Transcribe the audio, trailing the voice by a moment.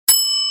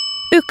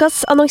Ukas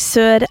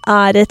annonsør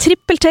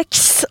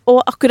TrippelTex, og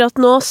akkurat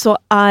nå så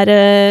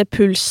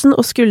pulsen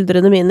og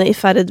skuldrene mine i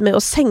ferd med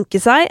å senke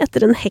seg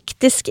etter en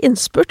hektisk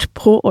innspurt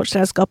på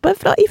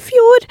årsregnskapet fra i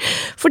fjor.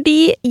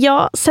 Fordi,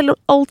 ja, selv om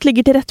alt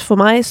ligger til rette for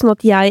meg, sånn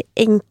at jeg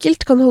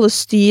enkelt kan holde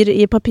styr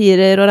i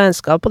papirer og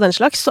regnskap og den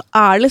slags, så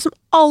det liksom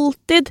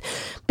alltid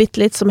bitte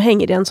litt som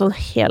henger igjen sånn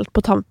helt på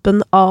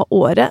tampen av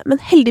året.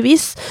 Men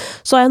heldigvis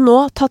så har jeg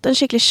nå tatt en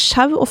skikkelig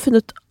sjau og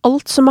funnet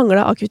alt som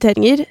manglet av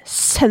kvitteringer,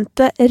 sendt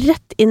det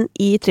rett inn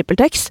i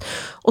TrippelTex,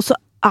 og så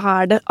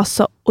det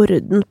altså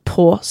orden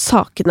på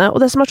sakene.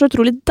 Og det som så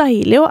utrolig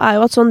deilig jo,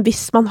 jo at sånn,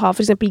 hvis man har for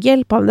eksempel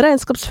hjelp av en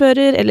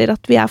regnskapsfører, eller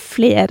at vi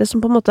flere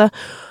som på en måte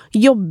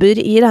jobber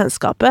i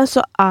regnskapet,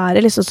 så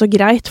det liksom så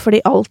greit,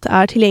 fordi alt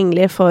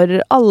tilgjengelig for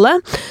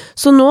alle.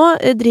 Så nå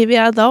driver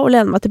jeg da og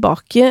lener meg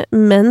tilbake,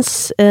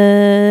 mens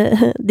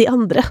de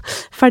andre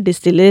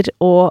ferdigstiller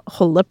og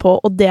holder på,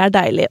 og det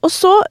deilig. Og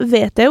så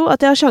vet jeg jo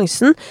at jeg har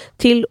sjansen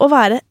til å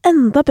være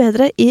enda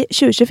bedre i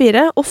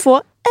 2024, og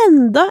få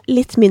enda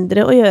litt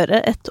mindre å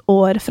gjøre et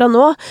år fra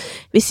nå,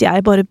 hvis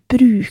jeg bare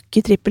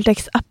bruker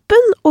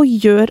TrippelTex-appen og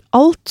gjør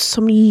alt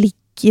som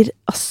ligger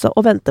altså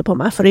å vente på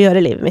meg for å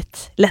gjøre livet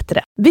mitt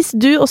lettere. Hvis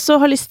du også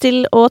har lyst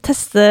til å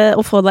teste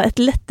og få deg et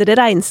lettere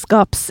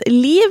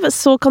regnskapsliv,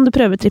 så kan du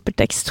prøve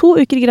TrippelTex 2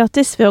 uker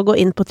gratis ved å gå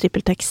inn på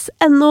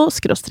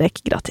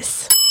trippeltex.no/gratis.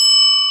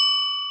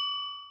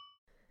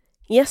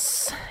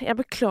 Yes, jeg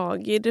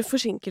beklager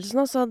forsinkelsen,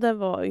 altså. Det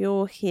var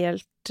jo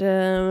helt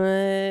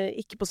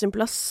ikke på sin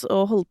plass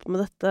å holde på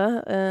med dette,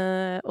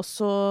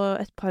 også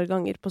et par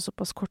ganger på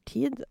såpass kort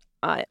tid.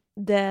 Nei,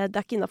 det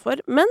ikke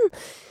innenfor, men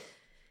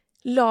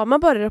la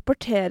meg bare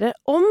rapportere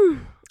om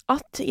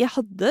at jeg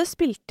hadde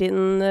spilt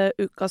inn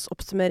ukas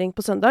oppsummering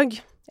på søndag.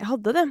 Jeg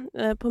hadde det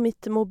på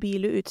mitt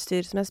mobile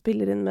utstyr som jeg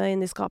spiller inn med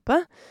inne i skapet,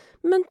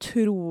 men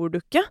tror du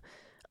ikke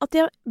at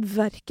jeg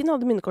hverken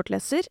hadde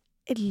minnekortleser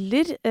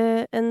eller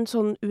en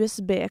sånn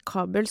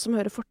USB-kabel som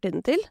hører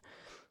fortiden til,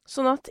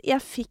 sånn at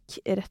jeg fikk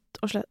rett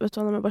og slett, vet du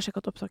hva, jeg må bare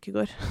sjekke at opptaket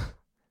går.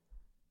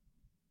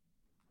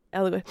 Ja,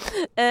 det går.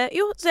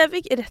 Jo, så jeg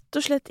fikk rett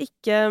og slett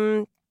ikke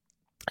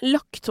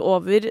lagt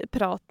over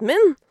praten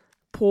min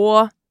på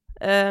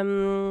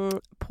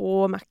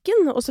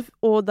Mac'en,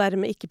 og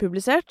dermed ikke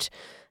publisert.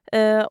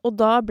 Og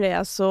da ble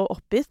jeg så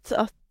oppgitt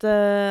at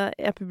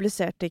jeg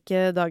publiserte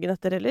ikke dagen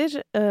etter heller,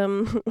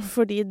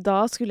 fordi da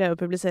skulle jeg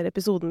jo publisere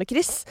episoden med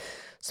Chris,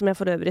 som jeg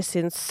for øvrig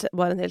synes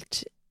var en helt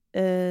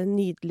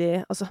nydelig,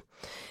 altså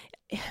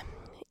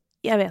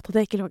jeg vet at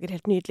jeg ikke lager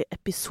helt nydelige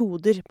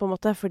episoder, på en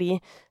måte, fordi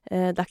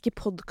det ikke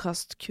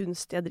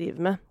podcastkunst jeg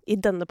driver med i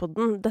denne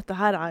podden. Dette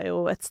her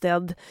jo et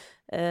sted,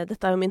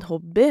 dette jo min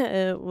hobby,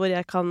 hvor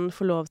jeg kan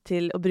få lov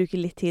til å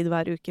bruke litt tid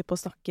hver uke på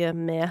å snakke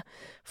med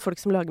folk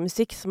som lager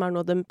musikk, som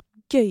noe av det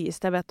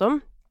gøyeste jeg vet om.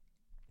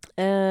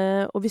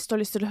 Og hvis du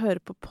har lyst til å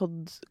høre på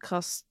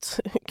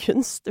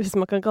podcastkunst, hvis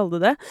man kan kalle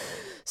det det,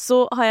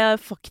 så har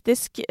jeg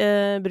faktisk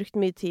brukt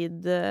mye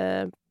tid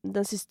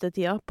den siste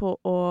tida på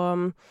å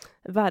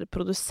være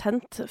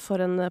produsent for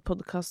en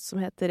podcast som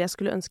heter Jeg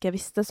skulle ønske jeg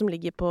visste, som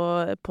ligger på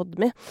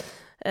Podme,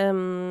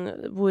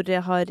 hvor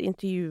jeg har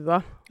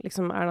intervjuet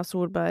liksom Erna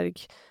Solberg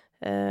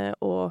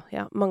og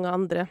ja, mange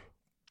andre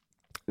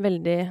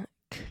veldig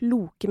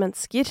kloke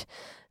mennesker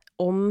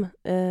om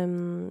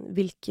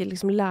hvilke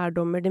liksom,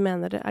 lærdommer de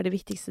mener det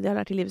viktigste de har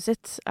lært i livet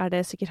sitt.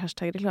 Det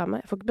sikkert #reklame?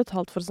 Jeg får ikke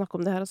betalt for å snakke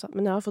om det her, altså,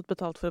 men jeg har fått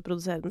betalt for å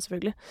produsere den,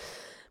 selvfølgelig.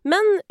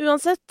 Men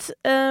uansett,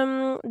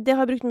 det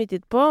har jeg brukt mye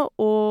tid på,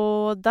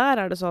 og der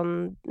det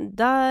sånn,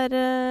 der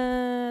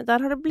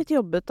har det blitt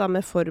jobbet da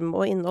med form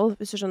og innhold,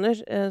 hvis du skjønner,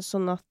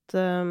 sånn at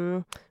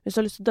hvis du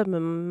har lyst til å dømme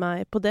meg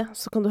på det,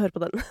 så kan du høre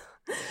på den.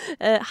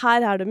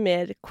 Her det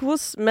mer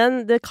kos,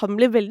 men det kan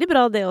bli veldig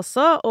bra det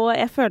også, og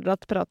jeg føler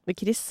at praten med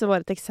Chris var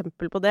et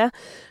eksempel på det,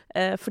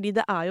 fordi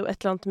det jo et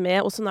eller annet med,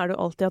 og sånn det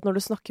jo alltid at når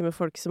du snakker med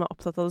folk som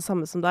opptatt av det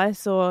samme som deg,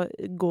 så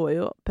går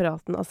jo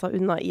praten altså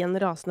unna i en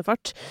rasende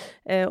fart,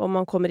 og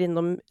man kommer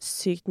innom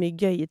sykt mye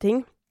gøye ting.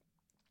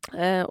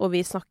 Og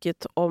vi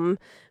snakket om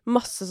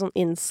masse sånn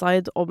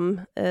inside om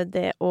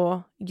det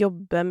å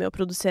jobbe med å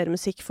produsere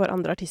musikk for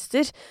andre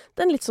artister.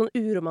 Den litt sånn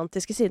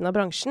uromantiske siden av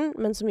bransjen,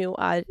 men som jo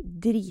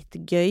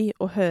dritgøy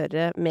å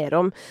høre mer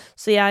om.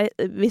 Så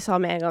vi sa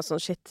med en gang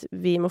sånn, shit,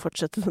 vi må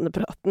fortsette denne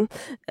praten.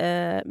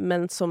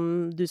 Men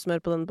som du som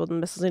hører på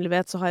den mest sannsynlig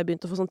vet, så har jeg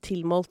begynt å få sånn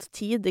tilmålt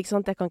tid, ikke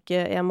sant?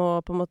 Jeg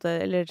må på en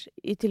måte, eller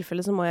i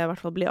tilfelle så må jeg i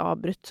hvert fall bli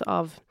avbrutt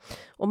av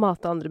å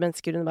mate andre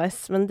mennesker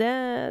underveis. Men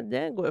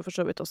det går jo for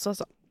så vidt også,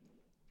 altså.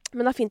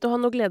 Men det fint å ha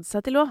noe å glede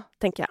seg til også,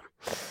 tenker jeg.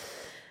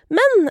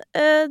 Men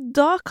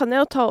da kan jeg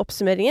jo ta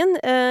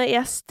oppsummeringen.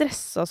 Jeg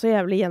stresset så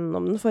jævlig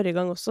gjennom den forrige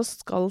gang også,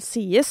 skal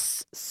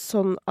sies,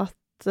 sånn at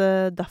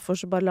derfor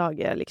så bare lager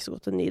jeg like så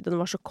godt en ny.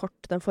 Den var så kort,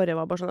 den forrige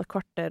var bare sånn et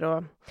kvarter,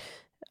 og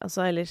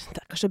altså, eller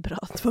det kanskje bra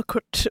at det var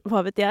kort, hva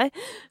vet jeg.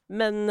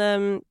 Men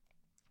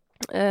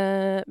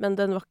Men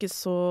den var ikke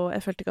så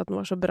jeg følte ikke at den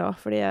var så bra,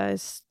 fordi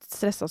jeg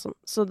stressa sånn.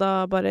 Så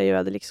da bare gjør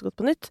jeg det like så godt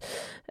på nytt.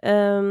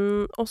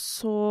 Og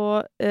så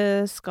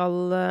skal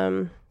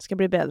jeg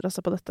bli bedre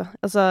altså på dette.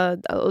 Altså,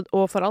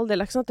 og for all del,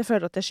 det er ikke sånn at jeg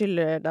føler at jeg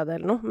skylder deg det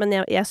eller noe, men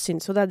jeg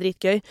syns jo det er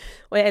dritgøy,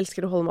 og jeg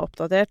elsker å holde meg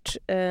oppdatert.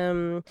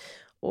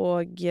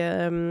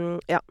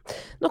 Ja.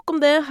 Nok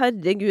om det.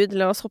 Herregud,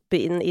 la oss hoppe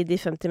inn i de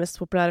 50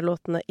 mest populære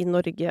låtene i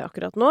Norge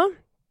akkurat nå.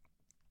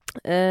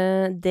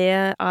 Det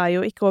er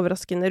jo ikke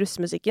overraskende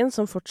russemusikken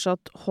som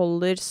fortsatt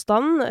holder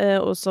stand,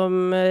 og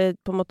som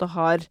på en måte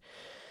har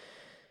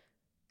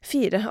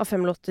 4 av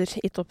 5 låter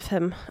i topp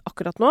 5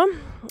 akkurat nå.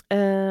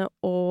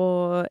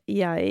 Og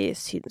jeg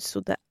synes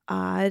jo det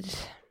er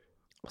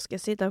hva skal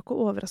jeg si, det er jo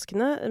ikke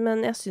overraskende,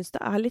 men jeg synes det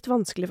er litt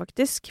vanskelig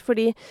faktisk,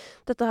 fordi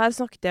dette her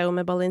snakket jeg jo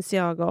med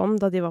Balenciaga om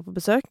da de var på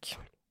besøk.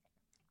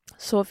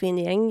 Så fin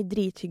gjeng,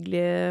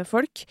 drithyggelige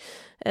folk.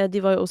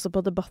 De var jo også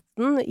på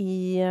Debatten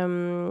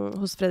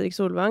hos Fredrik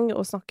Solvang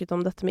og snakket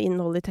om dette med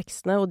innhold i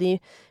tekstene, og de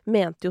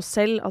mente jo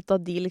selv at da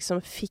de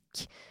liksom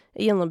fikk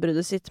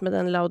gjennombruddet sitt med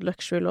den Loud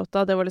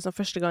Luxury-låta, det var liksom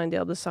første gang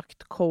de hadde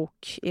sagt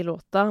coke i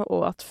låta,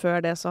 og at før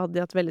det så hadde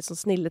de hatt veldig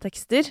sånn snille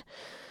tekster.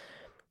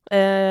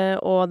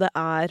 Og det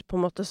er på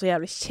en måte så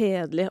jævlig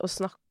kjedelig å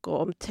snakke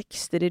om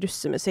tekster i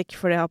russemusikk,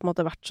 for det har på en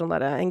måte vært sånn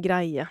der en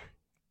greie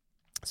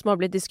som har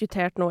blitt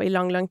diskutert nå i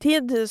lang, lang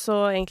tid,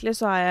 så egentlig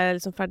så er jeg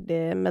liksom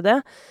ferdig med det.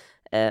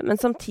 Men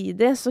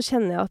samtidig så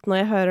kjenner jeg at når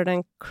jeg hører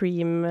den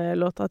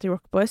Cream-låta til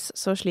Rock Boys,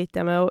 så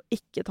sliter jeg med å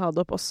ikke ta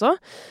det opp også.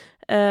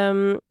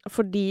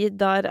 Fordi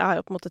der er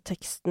jo på en måte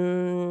teksten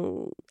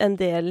en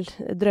del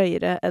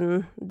drøyere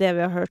enn det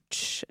vi har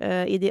hørt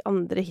i de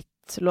andre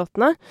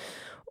hitlåtene.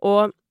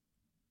 Og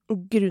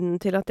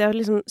grunnen til at jeg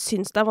liksom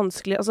syns det er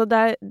vanskelig, altså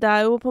det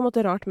er jo på en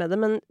måte rart med det,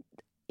 men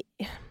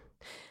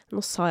nå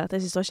sa jeg at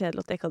jeg synes det var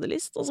kjedelig at jeg ikke hadde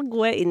lyst, og så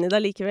går jeg inn i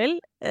det likevel.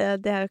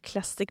 Det er jo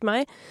classic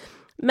meg.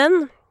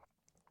 Men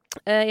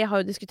jeg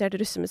har jo diskutert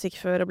russemusikk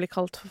før og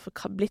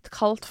blitt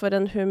kalt for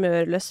en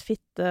humørløs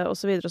fitte, og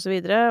så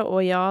videre,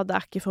 og ja, det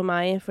er ikke for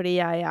meg, fordi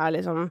jeg er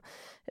liksom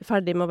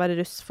ferdig med å være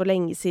russ for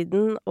lenge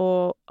siden,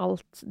 og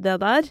alt det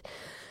der.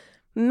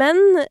 Men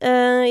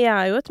jeg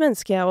er jo et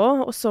menneske, jeg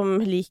også, og som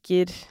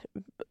liker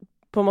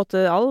på en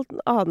måte all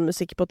annen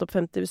musikk på topp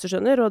 50, hvis du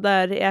skjønner, og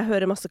jeg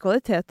hører masse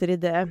kvaliteter i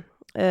det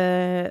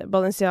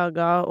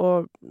Balenciaga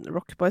og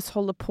Rock Boys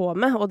holder på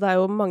med, og det er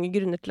jo mange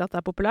grunner til at det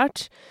er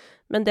populært,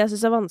 men det jeg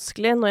synes er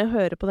vanskelig når jeg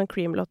hører på den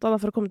Cream-låta, da,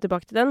 for å komme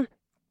tilbake til den,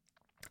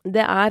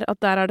 det er at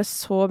der er det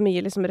så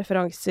mye liksom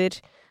referanser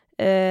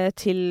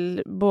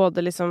til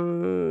både liksom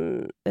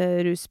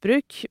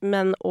rusbruk,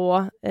 men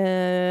og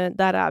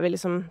der er vi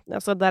liksom,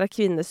 altså der er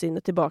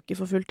kvinnesynet tilbake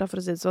for fullt, da, for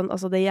å si det sånn,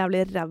 altså det er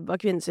jævlig ræva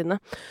kvinnesynet.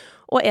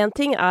 Og en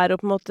ting er å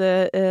på en måte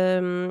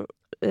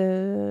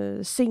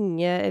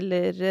synge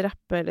eller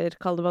rappe eller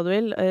kall det hva du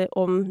vil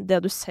om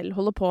det du selv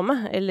holder på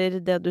med, eller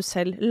det du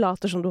selv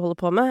later som du holder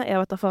på med.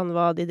 Jeg vet da faen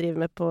hva de driver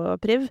med på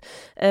Priv.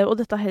 Og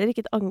dette er heller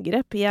ikke et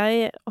angrep.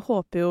 Jeg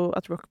håper jo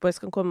at Rock Boys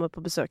kan komme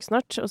på besøk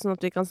snart, og sånn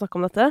at vi kan snakke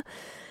om dette.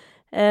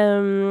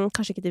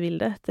 Kanskje ikke de vil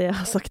det etter jeg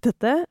har sagt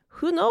dette.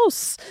 Who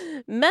knows?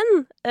 Men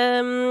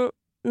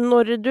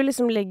når du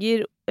liksom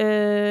legger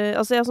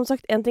altså ja, som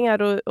sagt, en ting er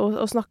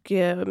å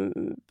snakke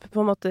på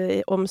en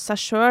måte om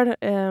seg selv,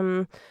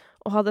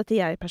 og ha dette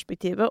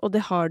jeg-perspektivet, og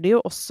det har de jo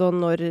også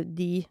når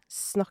de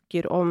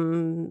snakker om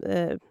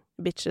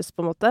bitches,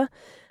 på en måte.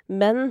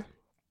 Men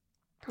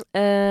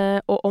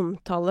å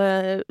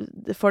omtale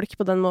folk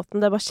på den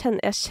måten, det er bare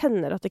jeg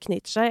kjenner at det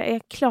knyter seg.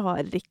 Jeg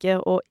klarer ikke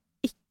å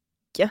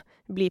ikke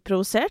bli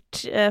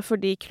provosert,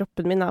 fordi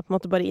kroppen min er på en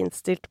måte bare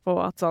innstilt på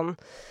at sånn,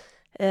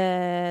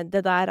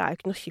 det der er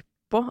jo ikke noe hypp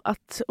på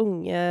at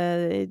unge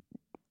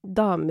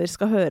damer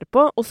skal høre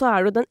på. Og så er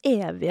det jo den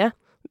evige,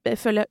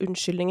 føler jeg,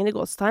 unnskyldningen i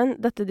gåstegn.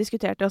 Dette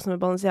diskuterte jeg også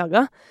med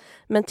Balenciaga,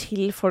 men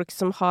til folk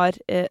som har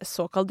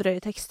såkalt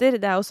drøye tekster.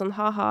 Det er jo sånn,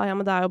 haha, ja,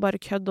 men det er jo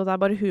bare kødd, og det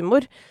er bare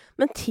humor.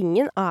 Men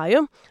tingen er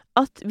jo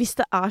at hvis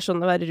det er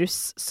sånn å være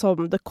russ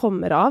som det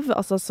kommer av,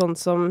 altså sånn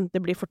som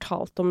det blir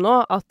fortalt om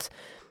nå, at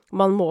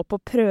man må på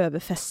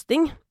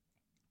prøvefesting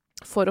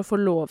for å få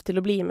lov til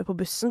å bli med på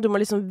bussen. Du må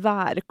liksom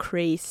være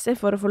crazy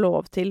for å få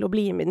lov til å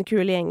bli med i den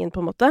kule gjengen,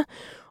 på en måte.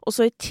 Og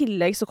så i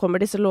tillegg så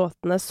kommer disse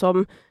låtene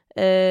som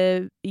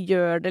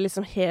gjør det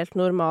liksom helt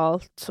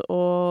normalt å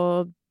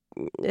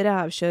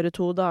rævkjøre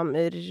 2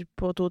 damer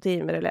på 2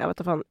 timer, eller jeg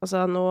vet da faen.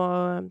 Altså nå,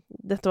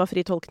 dette var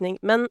fri tolkning.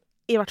 Men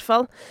i hvert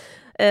fall,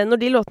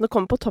 når de låtene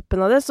kommer på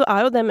toppen av det, så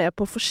er jo det med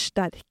på å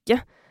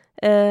forsterke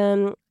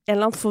en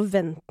eller annen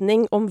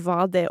forventning om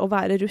hva det å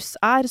være russ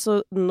er.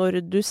 Så når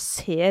du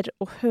ser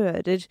og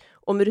hører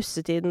om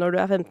russetiden når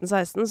du er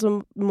 15-16, så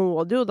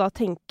må du jo da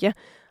tenke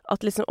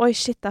at liksom, oi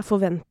shit, det er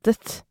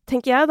forventet,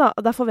 tenker jeg da,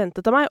 det er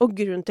forventet av meg, og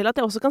grunnen til at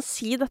jeg også kan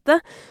si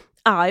dette,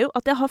 er jo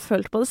at jeg har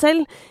følt på det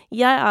selv.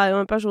 Jeg er jo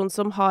en person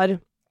som har,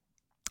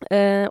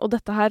 og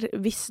dette her,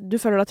 hvis du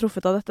føler deg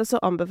truffet av dette,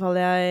 så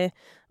anbefaler jeg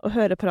å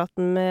høre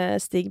praten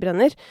med Stig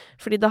Brenner,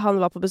 fordi da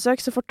han var på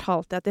besøk, så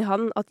fortalte jeg til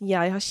han at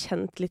jeg har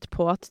kjent litt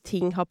på at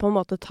ting har på en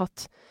måte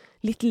tatt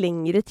litt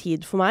lengre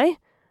tid for meg,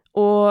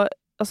 og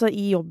altså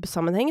i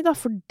jobbsammenheng da,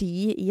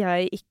 fordi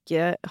jeg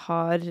ikke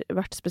har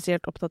vært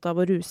spesielt opptatt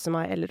av å ruse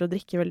meg eller å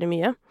drikke veldig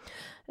mye,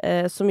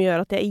 som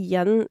gjør at jeg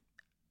igjen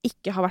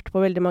ikke har vært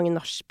på veldig mange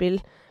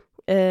nachspiel,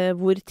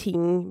 hvor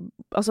ting,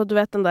 altså du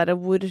vet den der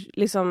hvor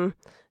liksom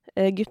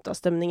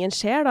guttastemningen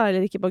skjer da,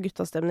 eller ikke bare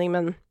guttastemning,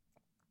 men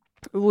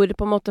hvor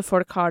på en måte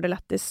folk har det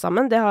lettis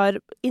sammen. Det har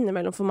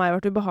innimellom for meg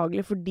vært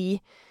ubehagelig, fordi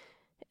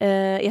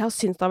jeg har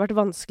syntes det har vært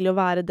vanskelig å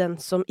være den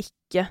som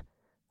ikke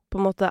på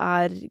en måte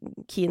er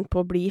keen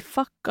på å bli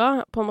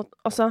fucka, på en måte,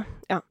 altså,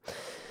 ja.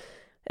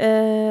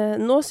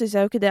 Nå synes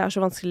jeg jo ikke det er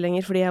så vanskelig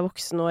lenger, fordi jeg er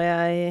voksen, og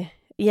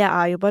jeg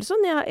er jo bare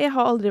sånn, jeg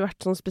har aldri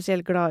vært sånn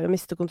spesielt glad i å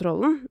miste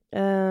kontrollen,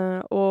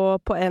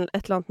 og på et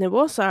eller annet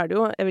nivå så er det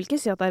jo, jeg vil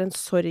ikke si at det er en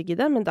sorg i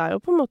det, men det er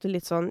jo på en måte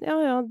litt sånn,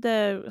 ja, det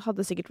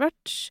hadde sikkert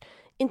vært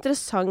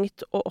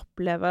interessant å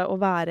oppleve å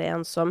være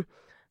en som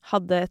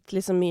hadde et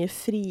liksom mye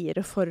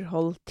friere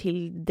forhold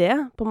til det,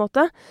 på en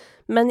måte.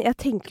 Men jeg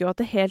tenker jo at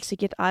det helt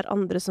sikkert er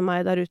andre som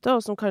meg der ute,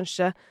 og som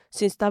kanskje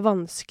synes det er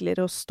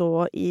vanskeligere å stå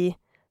i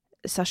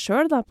seg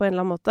selv da, på en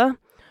eller annen måte.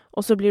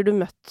 Og så blir du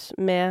møtt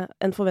med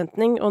en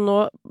forventning, og nå,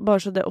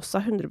 bare så det også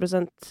er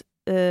 100%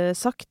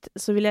 sagt,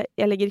 så vil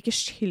jeg legger ikke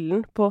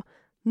skylden på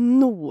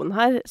noen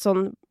her,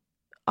 sånn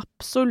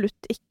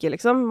absolutt ikke,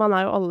 liksom. Man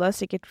er jo alle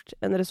sikkert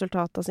en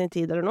resultat av sin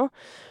tid eller noe.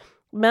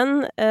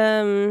 Men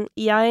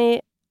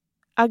jeg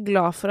er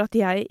glad for at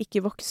jeg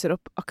ikke vokser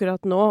opp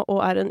akkurat nå og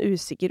er en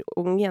usikker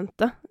ung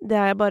jente. Det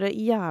er jeg bare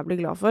jævlig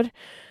glad for.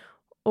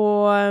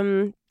 Og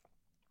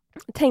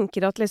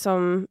tenker at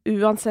liksom,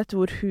 uansett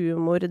hvor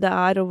humor det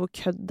er og hvor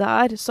kødd det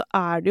er, så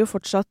er det jo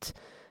fortsatt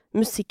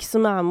musikk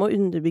som er med å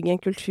underbygge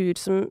en kultur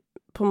som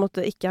på en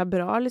måte ikke er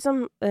bra,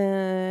 liksom.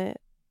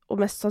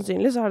 Og mest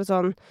sannsynlig så er det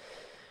sånn,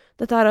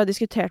 dette her har jeg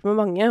diskutert med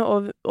mange,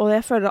 og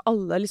jeg føler at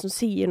alle liksom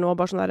sier nå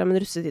bare sånn der,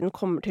 men russetiden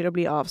kommer til å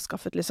bli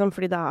avskaffet, liksom,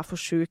 fordi det er for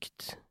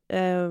sjukt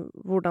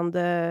hvordan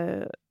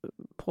det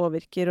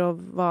påvirker og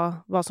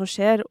hva som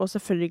skjer, og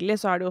selvfølgelig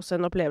så er det jo også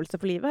en opplevelse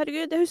for livet.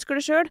 Herregud, jeg husker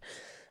det selv.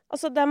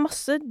 Altså, det er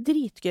masse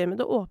dritgøy med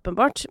det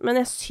åpenbart, men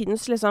jeg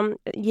synes liksom,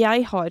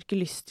 jeg har ikke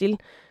lyst til,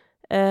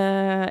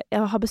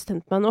 jeg har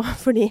bestemt meg nå,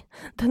 fordi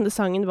denne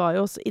sangen var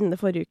jo også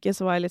inne forrige uke,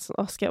 så var jeg litt sånn,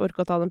 skal jeg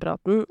orke å ta den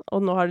praten?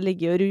 Og nå har det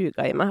ligget og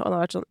ruga i meg, og det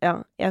har vært sånn, ja,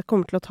 jeg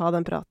kommer til å ta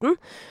den praten,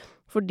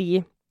 fordi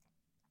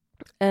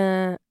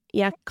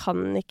jeg kan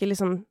ikke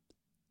liksom,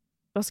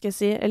 hva skal jeg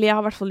si? Eller jeg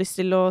har i hvert fall lyst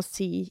til å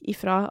si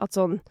ifra at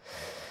sånn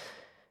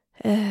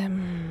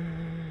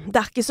det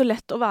er ikke så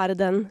lett å være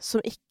den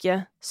som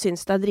ikke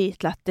synes det er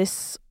dritlættis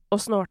å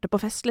snorte på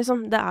fest,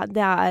 liksom.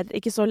 Det er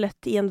ikke så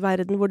lett i en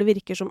verden hvor det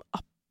virker som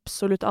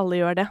absolutt alle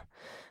gjør det.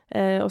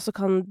 Og så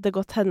kan det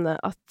godt hende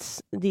at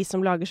de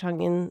som lager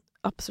sangen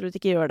absolutt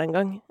ikke gjør det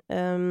engang.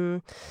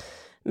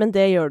 Men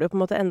det gjør det jo på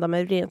en måte enda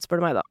mer vrient,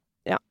 spør du meg da.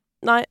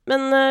 Nei,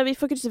 men vi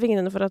får krysse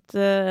fingrene for at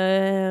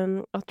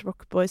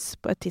Rock Boys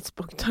på et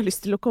tidspunkt har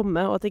lyst til å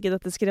komme, og at ikke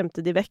dette skremte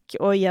de vekk.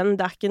 Og igjen,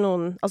 det er ikke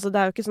noen, altså det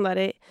er jo ikke sånn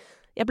der,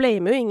 jeg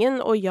blamer jo ingen,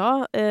 og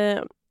ja,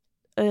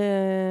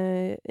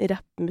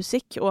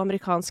 rappmusikk og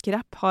amerikansk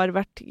rap har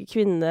vært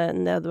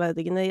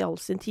kvinnenedverdigende i all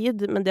sin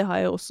tid, men det har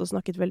jeg jo også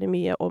snakket veldig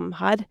mye om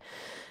her.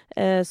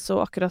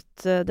 Så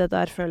akkurat det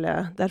der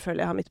føler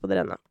jeg har midt på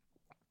det rene.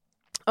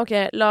 Ok,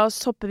 la oss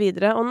hoppe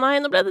videre. Å nei,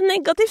 nå ble det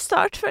negativ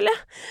start, føler jeg.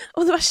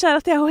 Og det verste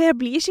er at jeg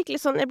blir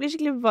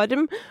skikkelig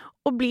varm,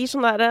 og blir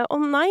sånn der, å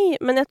nei.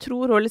 Men jeg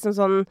tror også liksom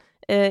sånn,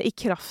 i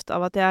kraft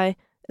av at jeg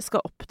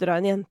skal oppdra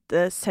en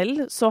jente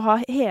selv, så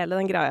har hele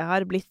den greia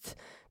her blitt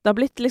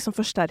liksom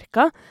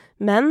forsterket,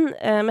 men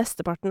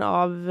mesteparten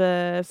av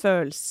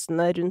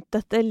følelsene rundt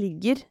dette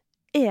ligger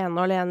ene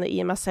og alene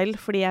i meg selv,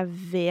 fordi jeg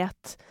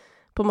vet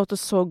på en måte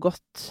så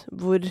godt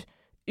hvor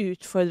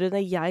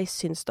utfordrende jeg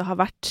synes det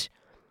har vært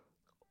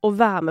å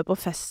være med på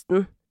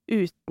festen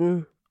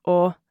uten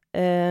å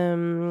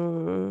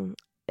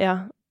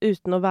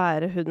uten å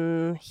være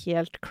hun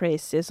helt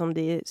crazy som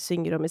de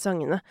synger om i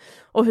sangene.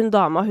 Og hun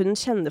dama, hun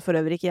kjenner for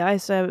øvrig ikke jeg,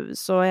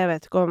 så jeg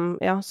vet ikke om,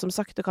 som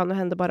sagt, det kan jo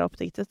hende bare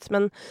oppdiktet,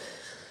 men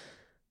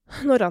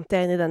nå rant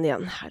jeg inn i den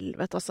igjen.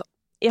 Helvete, altså.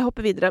 Jeg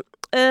hopper videre.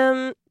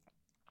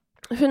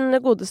 Hun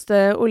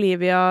godeste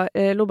Olivia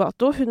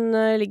Lobato, hun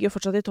ligger jo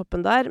fortsatt i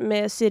toppen der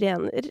med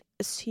Syrener.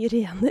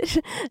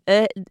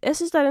 Jeg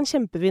synes det er en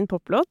kjempefin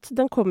poplåt.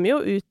 Den kom jo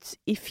ut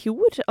i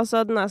fjor,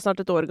 altså den er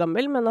snart et år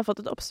gammel, men har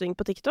fått et oppsving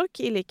på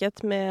TikTok, i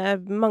likhet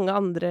med mange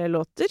andre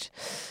låter.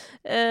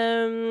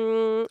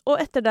 Og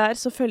etter der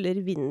så følger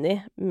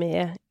Vinnie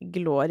med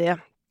Glorie.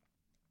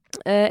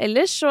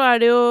 Ellers så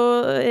er det jo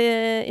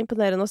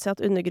imponerende å se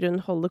at Undergrunn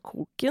holder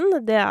koken.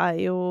 Det er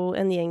jo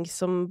en gjeng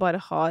som bare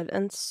har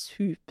en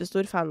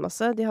superstor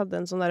fanmasse. De hadde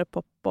en sånn der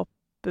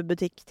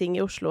pop-up-butikk-ting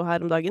i Oslo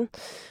her om dagen,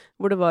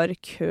 hvor det var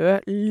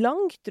kø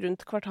langt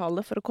rundt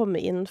kvartalet for å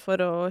komme inn for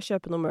å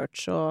kjøpe noe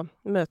merch og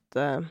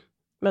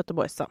møte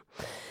boysa.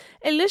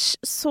 Ellers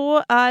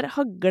så er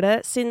Hagle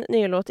sin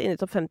nye låt inne i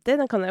topp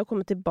 50. Den kan jeg jo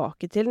komme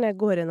tilbake til når jeg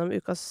går gjennom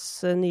ukas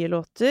nye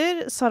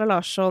låter. Sara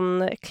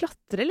Larsson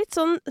klatrer litt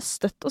sånn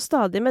støtt og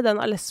stadig med den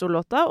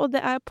Alesso-låta, og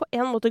det er jeg på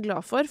en måte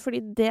glad for,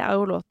 fordi det er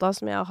jo låta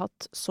som jeg har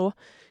hatt så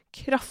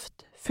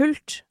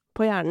kraftfullt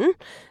på hjernen,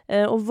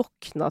 og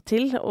våkna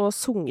til og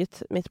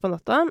sunget midt på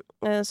natta.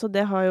 Så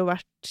det har jo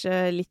vært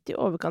litt i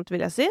overkant,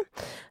 vil jeg si.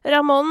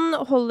 Ramón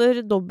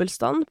holder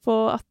dobbeltstand på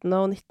 18.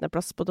 og 19.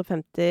 plass på topp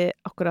 50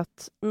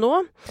 akkurat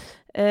nå.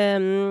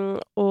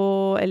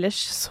 Og ellers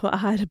så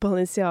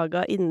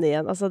Balenciaga inne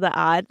igjen. Altså det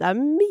er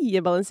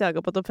mye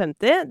Balenciaga på topp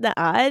 50. Det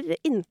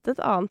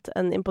intet annet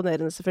enn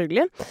imponerende,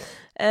 selvfølgelig.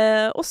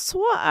 Og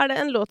så det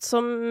en låt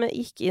som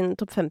gikk inn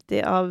topp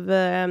 50 av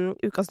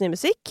ukas nye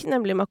musikk,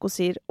 nemlig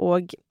Makosir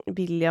og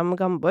William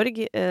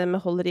Gamborg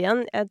med Holder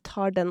igjen. Jeg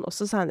tar den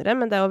også senere,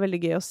 men det jo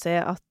veldig gøy å se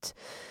at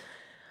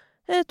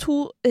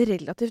to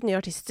relativt nye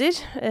artister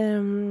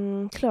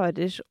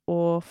klarer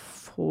å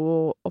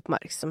få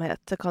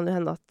oppmerksomhet. Det kan jo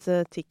hende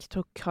at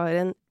TikTok har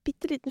en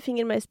bitteliten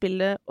finger med i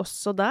spillet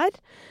også der,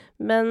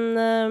 men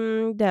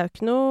det jo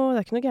ikke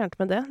noe gærent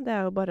med det. Det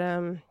jo bare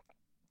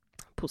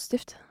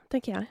positivt,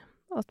 tenker jeg,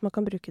 at man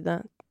kan bruke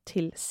det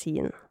til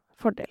sin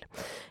fordel.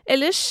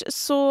 Ellers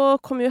så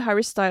kom jo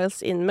Harry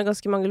Styles inn med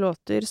ganske mange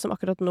låter som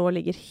akkurat nå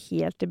ligger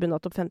helt i bunnen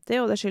av topp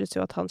 50, og det skyldes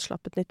jo at han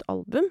slapp et nytt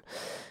album,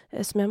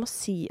 som jeg må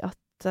si at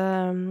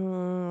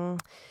jeg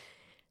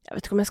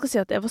vet ikke om jeg skal si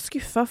at jeg var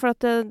skuffet, for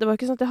at det var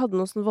ikke sånn at jeg hadde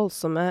noen sånne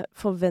voldsomme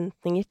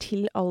forventninger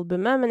til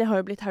albumet, men jeg har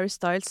jo blitt Harry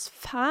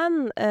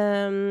Styles-fan,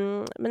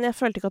 men jeg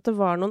følte ikke at det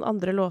var noen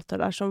andre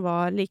låter der som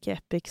var like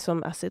epic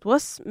som As It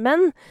Was,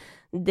 men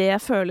det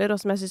jeg føler, og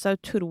som jeg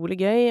synes utrolig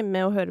gøy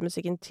med å høre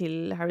musikken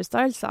til Harry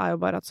Styles, jo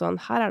bare at sånn,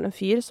 her det en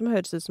fyr som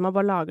høres ut som han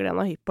bare lager det han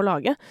har hypp på å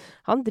lage.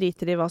 Han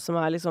driter i hva som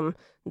liksom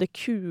det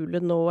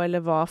kule nå,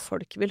 eller hva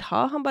folk vil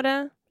ha. Han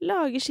bare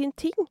lager sin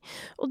ting.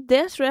 Og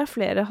det tror jeg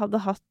flere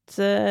hadde hatt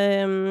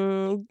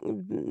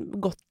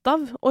godt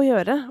av å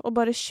gjøre, og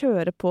bare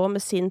kjøre på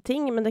med sin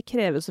ting, men det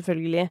krever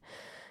selvfølgelig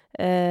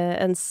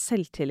en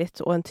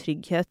selvtillit og en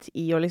trygghet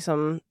i å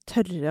liksom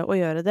tørre å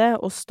gjøre det,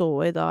 og stå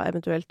i da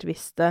eventuelt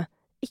hvis det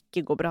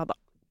ikke går bra da.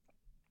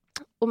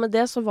 Og med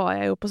det så var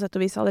jeg jo på sett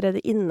og vis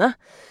allerede inne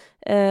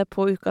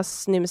på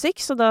ukas ny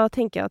musikk, så da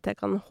tenker jeg at jeg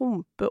kan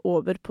humpe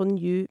over på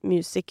New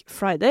Music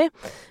Friday,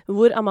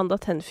 hvor Amanda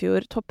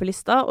Tenfjord topper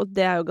lista, og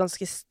det jo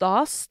ganske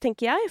stas,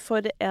 tenker jeg,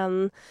 for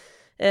en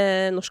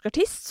norsk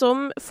artist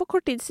som for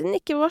kort tid siden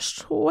ikke var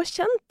så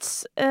kjent.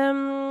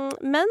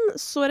 Men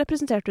så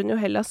representerte hun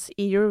jo Hellas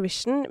i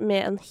Eurovision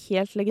med en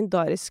helt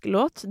legendarisk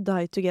låt,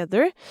 Die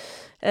Together,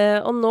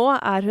 og nå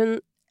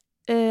hun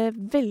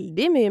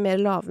veldig mye mer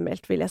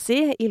lavmælt, vil jeg si,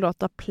 i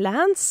låta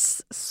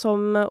Plans,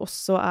 som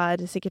også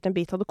sikkert en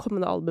bit av det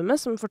kommende albumet,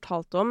 som hun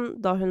fortalte om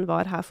da hun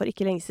var her for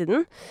ikke lenge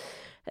siden.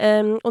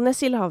 Og når jeg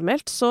sier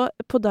lavmælt, så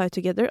på Die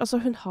Together, altså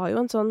hun har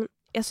jo en sånn,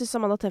 jeg synes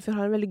Amanda Tenfjord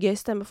har en veldig gøy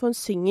stemme, for hun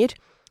synger,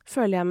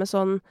 føler jeg med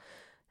sånn,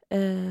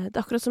 det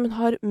akkurat som hun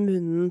har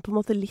munnen på en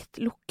måte litt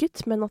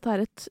lukket, men at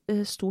det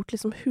et stort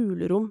liksom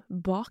hulerom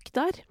bak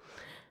der.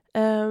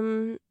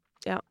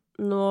 Ja.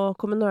 Nå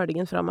kommer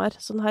nerdingen fram her.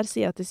 Sånn her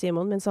sier jeg til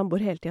Simon, min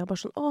samboer, hele tiden,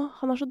 bare sånn,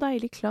 han har så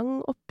deilig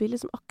klang oppi,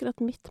 liksom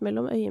akkurat midt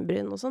mellom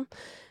øyenbryn og sånn.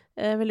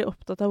 Veldig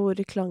opptatt av hvor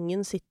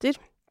klangen sitter.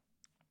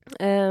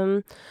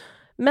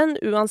 Men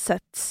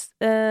uansett,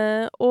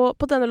 og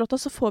på denne låta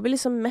så får vi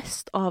liksom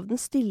mest av den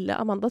stille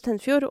Amanda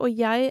Tenfjord, og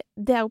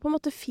det jo på en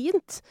måte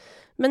fint,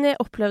 men jeg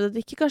opplevde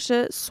det ikke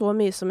kanskje så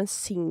mye som en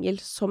single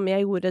som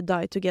jeg gjorde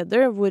Die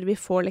Together, hvor vi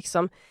får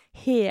liksom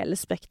hele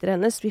spektret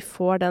hennes, vi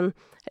får den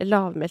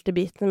lavmælte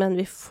biten, men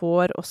vi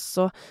får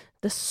også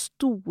det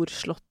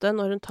storslåtte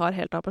når hun tar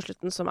helt av på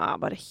slutten, som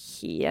bare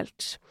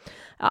helt,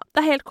 ja,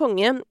 det helt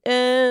konge.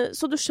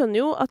 Så du skjønner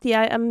jo at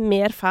jeg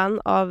mer fan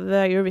av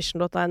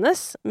Eurovision-låta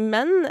hennes,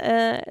 men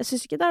jeg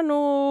synes ikke det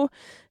noe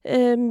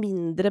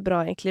mindre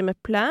bra egentlig med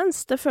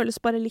Plans. Det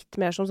føles bare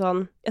litt mer som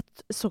sånn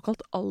et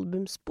såkalt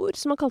albumspor,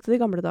 som man kalte det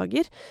i gamle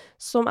dager,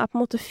 som på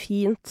en måte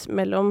fint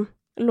mellom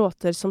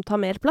låter som tar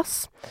mer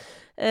plass.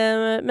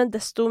 Men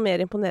desto mer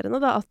imponerende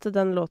da, at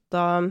den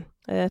låta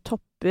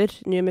topper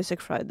New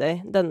Music Friday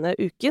denne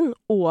uken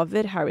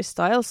over Harry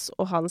Styles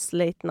og hans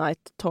Late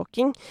Night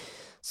Talking,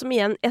 som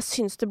igjen, jeg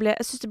synes det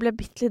ble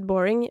bitte litt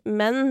boring,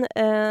 men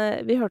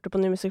vi hørte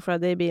på New Music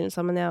Friday i bilen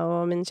sammen, jeg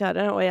og min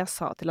kjære, og jeg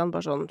sa til han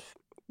bare sånn,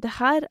 det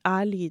her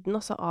lyden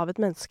altså av et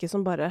menneske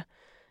som bare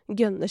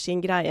gønner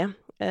sin greie,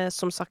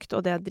 som sagt,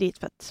 og det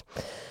dritfett.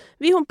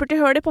 Vi humper til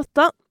Høl i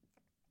potta.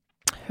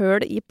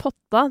 Høl i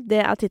potta,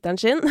 det tittelen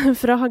sin,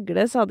 fra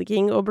Hagle,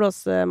 Sadeking og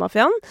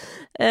Blåsemafiaen.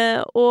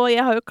 Og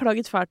jeg har jo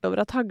klaget fælt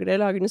over at Hagle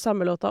lager den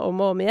samme låta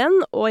om og om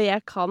igjen, og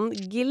jeg kan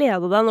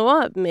glede deg nå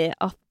med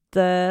at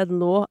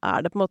nå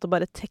det på en måte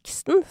bare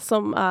teksten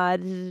som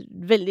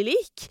veldig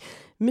lik.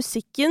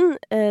 Musikken,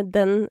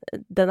 den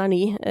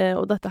ny,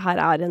 og dette her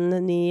en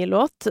ny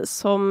låt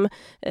som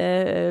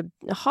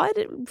har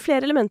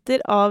flere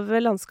elementer av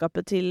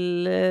landskapet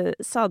til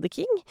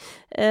Sadeking,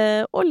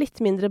 og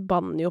litt mindre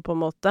banjo på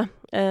en måte.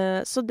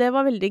 Så det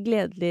var veldig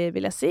gledelig,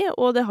 vil jeg si,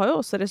 og det har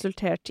jo også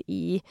resultert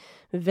i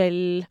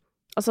vel...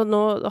 Altså,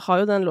 nå har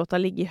jo den låta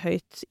ligget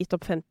høyt i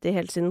topp 50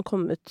 helt siden den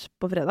kom ut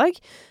på fredag,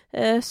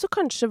 så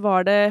kanskje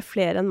var det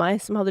flere enn meg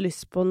som hadde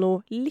lyst på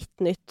noe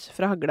litt nytt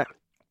fra Hagle.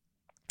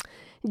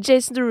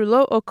 Jason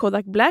Derulo og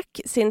Kodak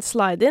Black sin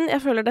Slide In.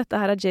 Jeg føler dette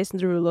her er Jason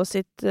Derulo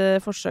sitt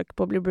forsøk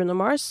på å bli Bruno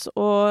Mars,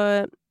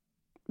 og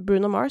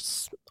Bruno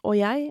Mars og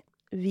jeg,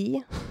 vi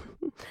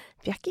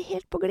er ikke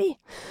helt på glid.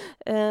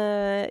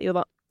 Jo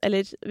da,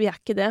 eller vi er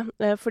ikke det,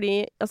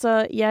 fordi,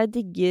 altså, jeg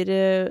digger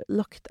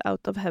Locked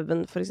Out of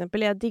Heaven, for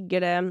eksempel. Jeg digger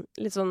det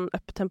litt sånn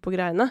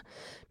up-tempo-greiene,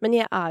 men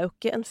jeg er jo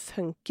ikke en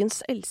funkens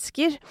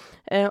elsker,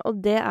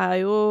 og det er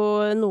jo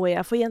noe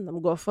jeg får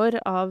gjennomgå for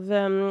av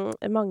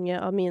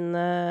mange av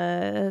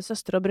mine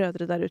søstre og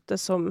brødre der ute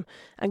som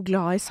er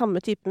glad i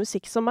samme type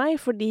musikk som meg,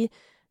 fordi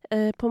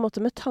på en måte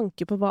med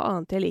tanke på hva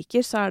annet jeg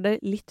liker, så er det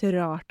litt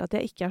rart at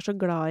jeg ikke er så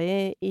glad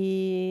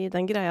i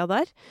den greia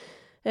der.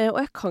 Og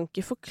jeg kan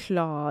ikke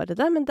forklare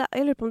det, men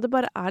jeg lurer på om det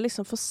bare er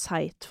liksom for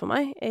seigt for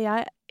meg.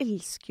 Jeg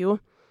elsker jo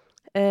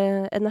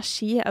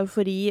energi,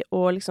 eufori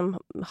og liksom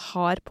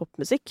hard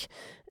popmusikk,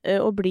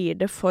 og blir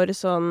det for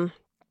sånn...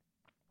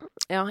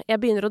 Ja, jeg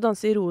begynner å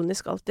danse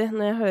ironisk alltid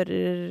når jeg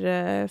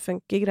hører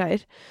funky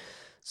greier.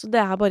 Så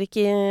det er bare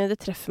ikke, det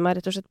treffer meg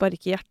rett og slett bare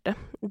ikke i hjertet.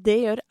 Det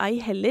gjør ei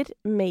heller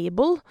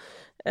Mabel.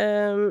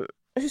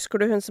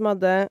 Husker du hun som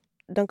hadde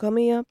Don't Call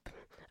Me Up,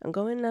 I'm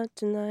going out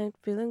tonight,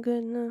 feeling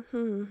good.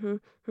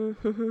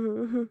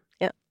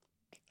 Ja,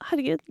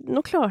 herregud,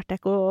 nå klarte jeg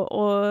ikke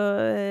å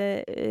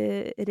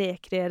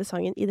rekreere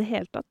sangen i det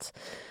hele tatt.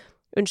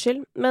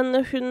 Unnskyld, men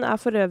hun er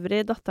for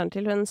øvrig datteren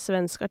til en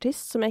svensk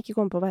artist som jeg ikke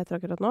kommer på hva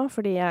heter akkurat nå,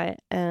 fordi jeg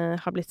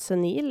har blitt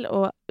senil,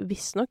 og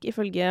visstnok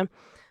ifølge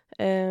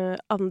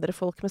andre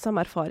folk med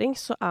samme erfaring,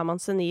 så er man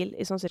senil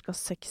i sånn cirka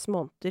 6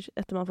 måneder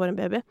etter man får en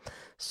baby.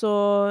 Så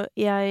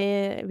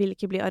jeg vil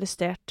ikke bli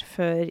arrestert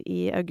før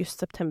i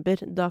august-september.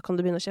 Da kan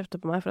du begynne å kjefte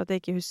på meg for at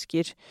jeg ikke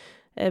husker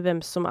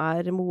hvem som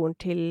er moren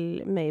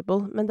til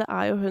Mabel. Men det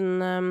er jo hun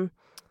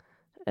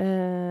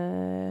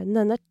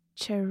Neneh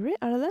Cherry,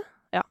 er det det?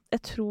 Ja,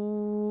 jeg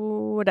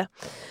tror det.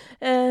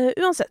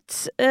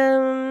 Uansett,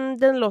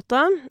 den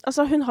låta,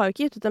 altså hun har jo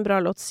ikke gitt ut en bra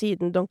låt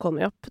siden Don't Call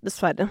Me Up,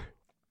 dessverre.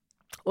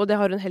 Og det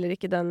har hun heller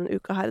ikke den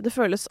uka her. Det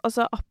føles,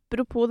 altså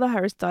apropos The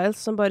Harry Styles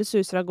som bare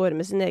suser av gårde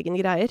med sine egen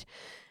greier.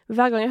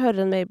 Hver gang jeg hører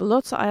en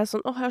Mabel-låt, så er jeg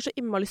sånn, jeg har så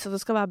innmari lyst til at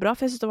det skal være bra,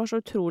 for jeg synes det var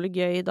så utrolig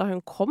gøy da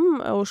hun kom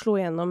og slo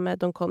igjennom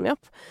med Don't Call Me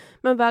Up.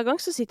 Men hver gang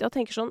så sitter jeg og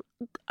tenker sånn,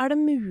 er det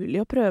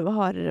mulig å prøve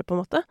hardere på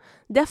en måte?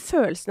 Det er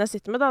følelsen jeg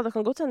sitter med da, det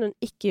kan godt hende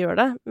hun ikke gjør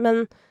det,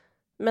 men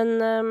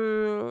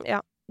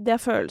ja, det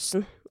er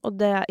følelsen, og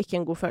det er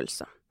ikke en god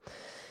følelse.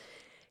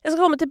 Jeg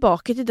skal komme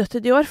tilbake til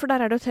Dødt i år, for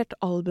der er det et helt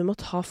album å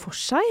ta for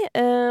seg,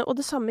 og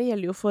det samme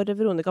gjelder jo for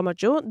Veronica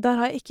Maggio. Der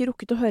har jeg ikke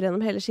rukket å høre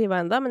gjennom hele skiva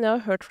enda, men jeg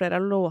har hørt flere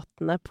av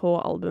låtene på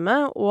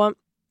albumet, og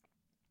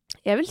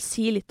jeg vil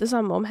si litt det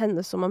samme om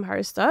henne som om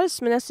Harry Styles,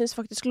 men jeg synes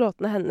faktisk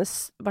låtene hennes,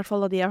 i hvert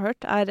fall av de jeg har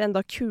hørt, er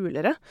enda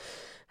kulere.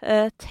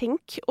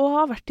 Tenk å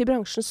ha vært i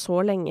bransjen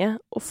så lenge,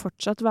 og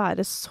fortsatt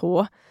være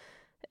så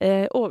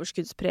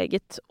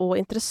overskuddspreget og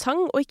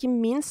interessant, og ikke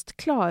minst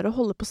klare å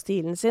holde på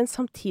stilen sin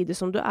samtidig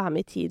som du er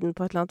med i tiden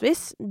på et eller annet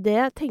vis.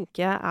 Det tenker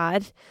jeg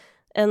er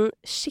en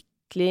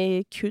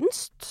skikkelig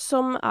kunst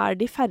som er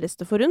de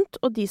færreste forunt,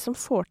 og de som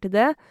får til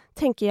det,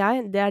 tenker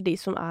jeg, det er de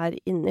som er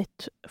in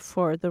it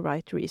for the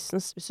right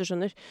reasons, hvis du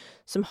skjønner,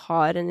 som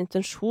har en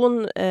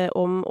intensjon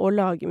om å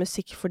lage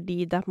musikk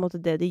fordi det er på en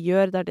måte det de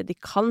gjør, det er det de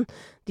kan,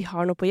 de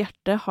har noe på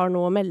hjertet, har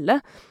noe å melde.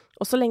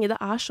 Og så lenge det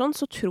er sånn,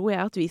 så tror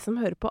jeg at vi som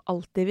hører på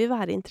alltid vil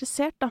være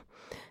interessert, da.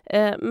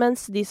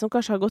 Mens de som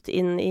kanskje har gått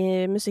inn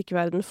i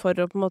musikkverden for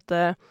å på en måte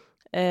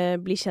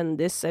bli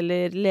kjendis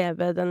eller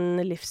leve den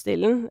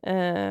livsstilen,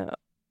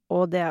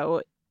 og det er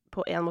jo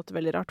på en måte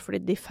veldig rart,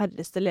 fordi de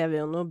færreste lever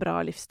jo noe bra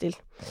livsstil.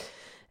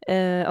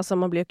 Altså,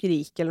 man blir jo ikke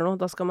rik eller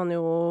noe, da skal man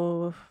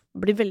jo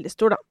bli veldig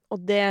stor, da.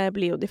 Og det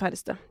blir jo de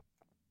færreste.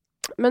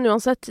 Men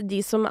uansett, de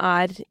som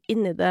er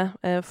inni det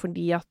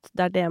fordi at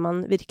det er det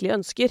man virkelig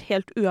ønsker,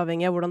 helt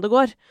uavhengig av hvordan det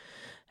går,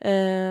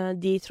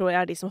 de tror jeg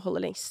er de som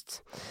holder lengst.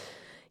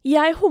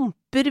 Jeg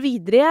humper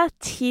videre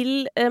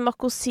til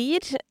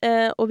Makosir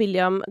og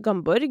William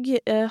Gamborg.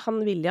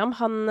 William,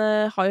 han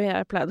har jo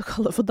jeg pleid å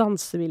kalle for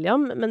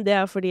Danse-William, men det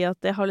er fordi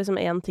at jeg har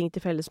liksom en ting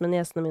til felles med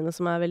niesene mine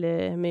som er veldig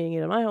mye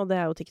yngre enn meg, og det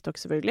er jo TikTok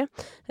selvfølgelig.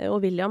 Og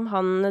William,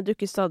 han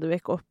dukker stadig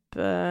vekk opp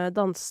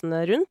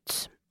dansende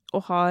rundt,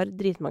 og har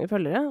dritmange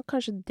følgere.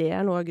 Kanskje det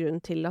er noe av grunnen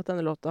til at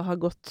denne låta har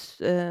gått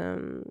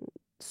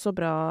så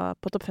bra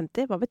på topp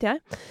 50, hva vet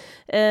jeg.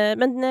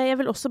 Men jeg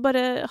vil også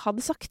bare ha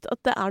det sagt at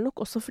det er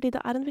nok også fordi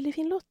det er en veldig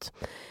fin låt.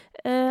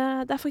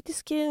 Det er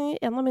faktisk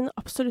en av mine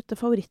absolutte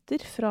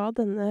favoritter fra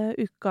denne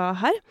uka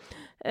her.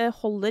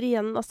 Holder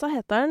igjen, altså,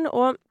 heter den,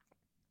 og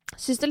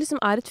synes det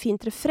liksom er et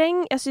fint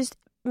refreng. Jeg synes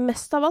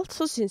mest av alt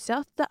så synes jeg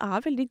at det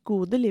er veldig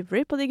god delivery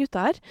på de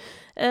gutta her,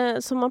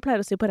 som man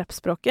pleier å si på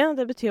rappspråket.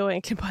 Det betyr jo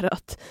egentlig bare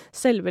at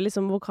selve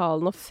liksom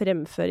vokalen og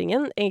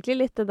fremføringen, egentlig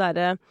litt det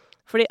der,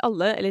 fordi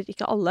alle, eller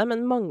ikke alle,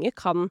 men mange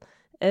kan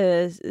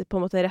på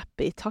en måte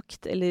rappe i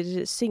takt,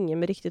 eller synge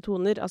med riktige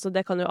toner. Altså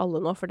det kan jo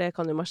alle nå, for det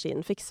kan jo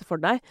maskinen fikse for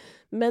deg.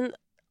 Men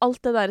alt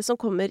det der som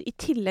kommer i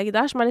tillegg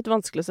der, som litt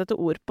vanskelig å sette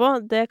ord på,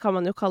 det kan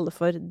man jo kalle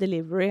for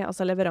delivery,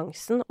 altså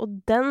leveransen. Og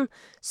den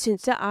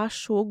synes jeg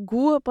så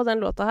god på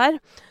den låta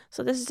her.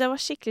 Så det synes jeg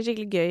var skikkelig,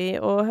 skikkelig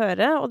gøy å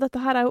høre. Og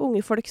dette her jo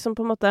unge folk som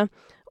på en måte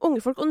unge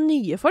folk og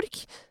nye folk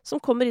som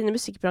kommer inn i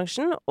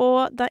musikkbransjen,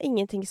 og det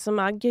ingenting som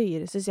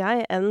gøyere, synes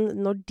jeg, enn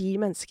når de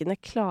menneskene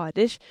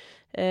klarer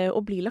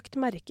å bli lagt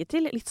merke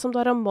til. Litt som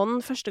da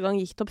Ramón første gang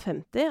gikk topp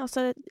 50.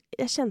 Altså,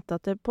 jeg kjente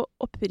at det på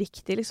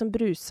oppriktig liksom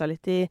brusa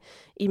litt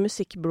i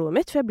musikkblodet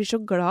mitt, for jeg blir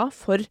så glad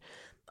for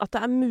at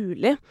det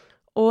mulig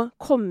å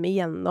komme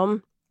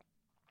igjennom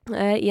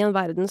i en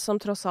verden som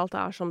tross alt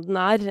som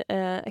den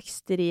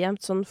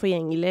ekstremt sånn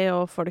forgjengelig,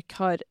 og folk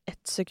har 1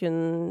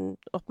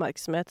 sekund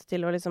oppmerksomhet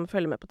til å liksom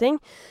følge med på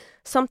ting.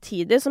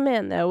 Samtidig så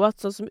mener jeg jo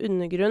at sånn som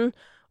Undergrunn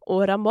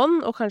og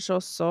Ramón, og kanskje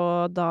også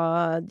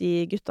da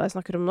de gutta jeg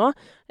snakker om nå,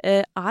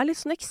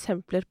 litt sånne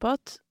eksempler på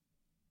at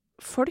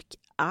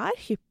folk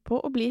hypp på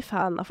å bli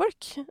fan av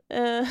folk.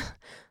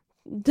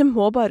 Det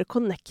må bare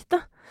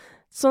connecte.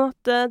 Sånn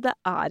at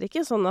det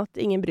ikke sånn at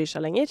ingen bryr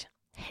seg lenger.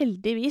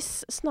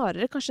 Heldigvis,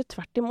 snarere kanskje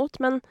tvert imot,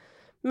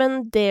 men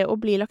det å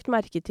bli lagt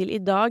merke til i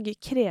dag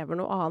krever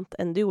noe annet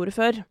enn det gjorde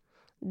før.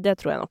 Det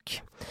tror jeg nok.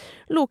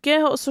 Loke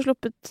har også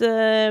sluppet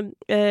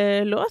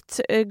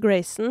låt.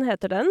 Grayson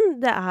heter den.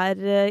 Det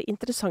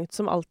interessant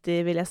som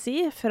alltid, vil jeg si,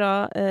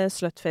 fra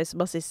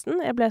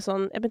Slutface-bassisten. Jeg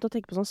begynte å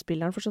tenke på sånn,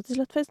 spiller han fortsatt i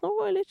Slutface nå,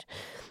 eller?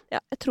 Ja,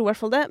 jeg tror i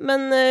hvert fall det,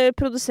 men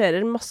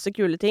produserer masse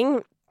kule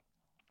ting.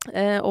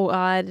 Og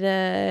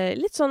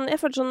litt sånn, jeg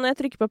føler sånn, når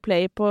jeg trykker på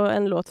play på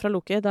en låt fra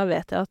Loke, da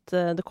vet jeg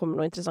at det kommer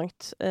noe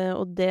interessant.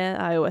 Og det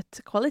jo et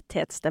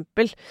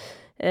kvalitetsstempel,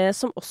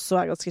 som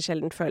også ganske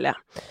sjeldent, føler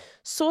jeg.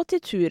 Så til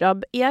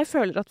Turab. Jeg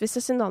føler at hvis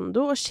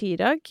Cezinando og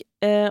Chirag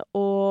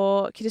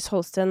og Chris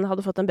Holsten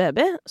hadde fått en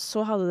baby,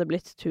 så hadde det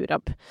blitt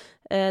Turab.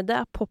 Det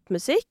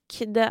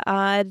popmusikk, det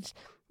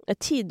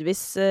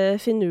tidvis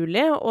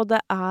finurlig, og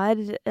det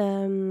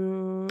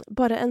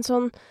bare en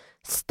sånn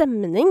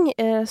stemning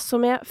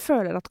som jeg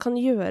føler at kan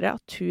gjøre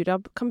at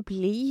Turab kan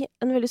bli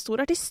en veldig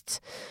stor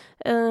artist.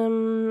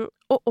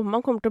 Og om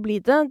han kommer til å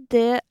bli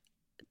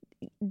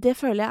det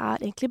føler jeg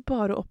egentlig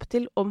bare opp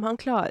til om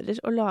han klarer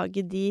å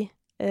lage de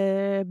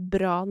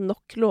bra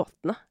nok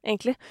låtene,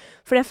 egentlig.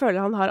 For jeg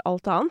føler han har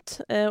alt annet,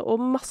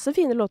 og masse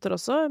fine låter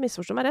også,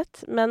 misforstå meg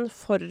rett, men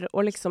for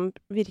å liksom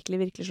virkelig,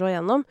 virkelig slå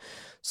igjennom,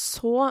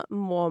 så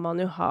må man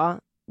jo ha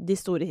de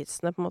store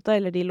hitsene, på en måte,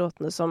 eller de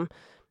låtene som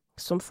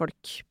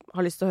folk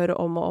har lyst til å høre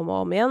om og om og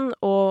om igjen,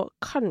 og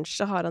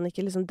kanskje har han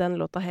ikke liksom den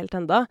låta helt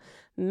enda,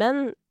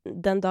 men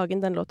den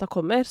dagen den låta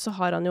kommer, så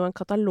har han jo en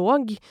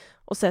katalog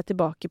å se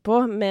tilbake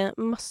på med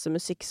masse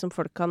musikk som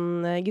folk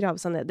kan grave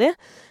seg ned i,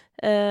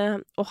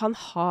 og han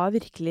har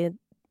virkelig,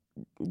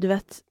 du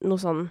vet,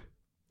 noe sånn,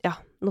 ja,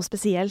 noe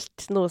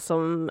spesielt, noe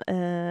som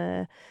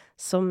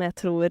jeg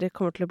tror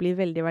kommer til å bli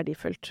veldig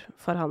verdifullt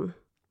for han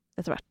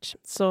etter hvert.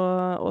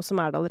 Og som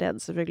det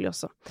allerede selvfølgelig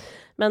også.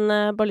 Men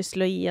bare lyst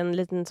til å gi en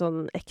liten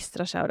sånn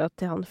ekstra shoutout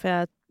til han,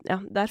 for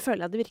der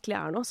føler jeg det virkelig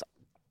noe, altså.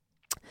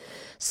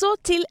 Så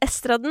til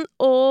Estraden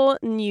og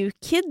New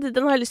Kid,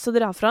 den har jeg lyst til å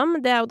dra fram.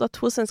 Det jo da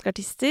 2 svenske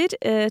artister.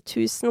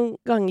 1000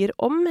 ganger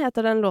om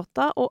heter den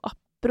låta, og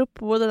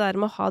apropos det der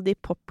med å ha de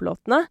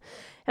poplåtene.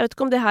 Jeg vet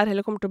ikke om det her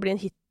heller kommer til å bli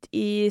en hit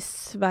i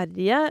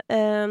Sverige,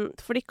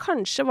 fordi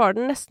kanskje var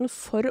den nesten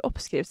for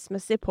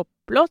oppskriftsmessig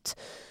poplåt,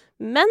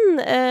 men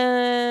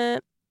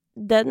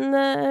den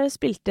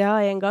spilte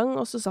jeg en gang,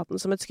 og så satt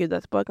den som et skudd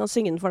etterpå. Jeg kan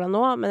synge den for deg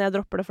nå, men jeg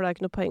dropper det, for det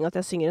ikke noe poeng at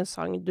jeg synger en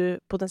sang du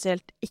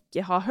potensielt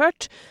ikke har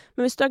hørt.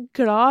 Men hvis du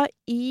glad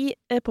i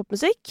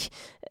popmusikk,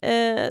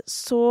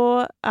 så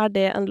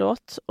det en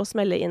låt å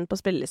smelle inn på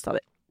spillelista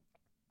di.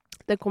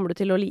 Den kommer du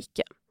til å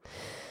like.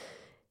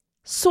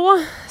 Så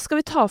skal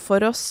vi ta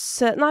for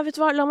oss... Nei, vet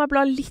du hva? La meg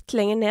bla litt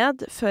lenger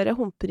ned før jeg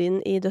humper inn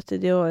i Dødt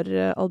i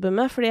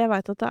Dior-albumet, fordi jeg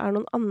vet at det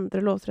noen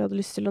andre låter jeg hadde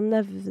lyst til å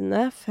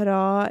nevne fra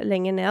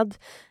lenger ned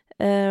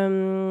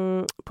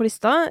på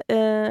lista.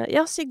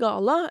 Ja,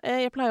 Sigala.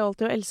 Jeg pleier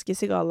alltid å elske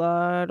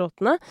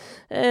Sigala-låtene.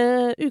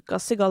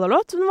 Ukas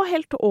Sigala-låt, den var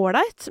helt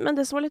ålreit, men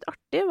det som var litt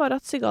artig var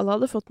at Sigala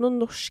hadde fått noe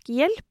norsk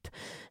hjelp.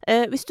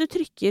 Hvis du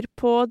trykker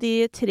på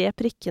de 3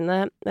 prikkene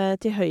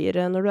til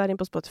høyre når du inne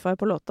på Spotify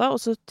på låta,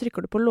 og så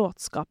trykker du på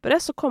låtskapere,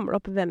 så kommer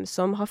det opp hvem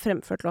som har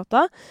fremført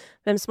låta,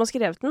 hvem som har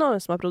skrevet den, og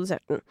hvem som har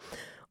produsert den.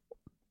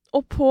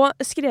 Og på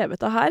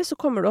skrevet av her så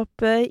kommer det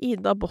opp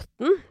Ida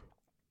Botten,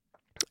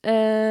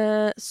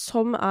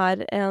 som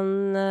en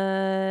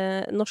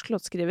norsk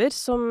låtskriver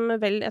som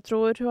vel, jeg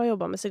tror hun har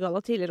jobbet med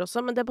Sigala tidligere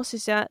også, men det bare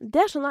synes jeg,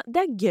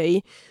 det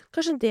gøy.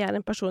 Kanskje det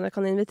en person jeg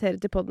kan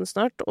invitere til podden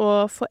snart,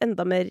 og få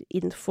enda mer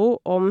info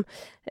om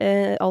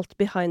alt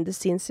behind the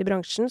scenes i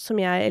bransjen, som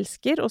jeg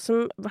elsker, og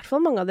som i hvert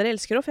fall mange av dere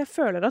elsker, for jeg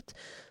føler at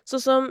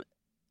sånn som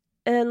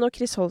når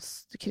Chris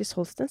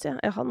Holsten,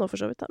 sier jeg han nå for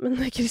så vidt da, men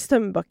Chris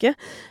Tømmebakke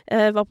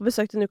var på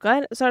besøk denne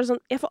uka her, så det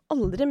sånn, jeg får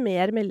aldri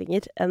mer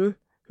meldinger enn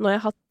når jeg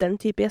har hatt den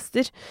type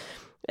gjester.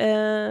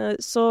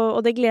 Og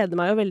det gleder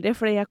meg jo veldig,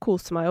 fordi jeg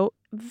koser meg jo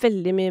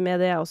veldig mye med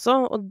det jeg også,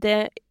 og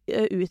det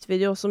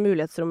utvider jo også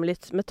mulighetsrommet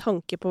litt med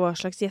tanke på hva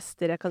slags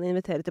gjester jeg kan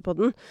invitere til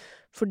podden.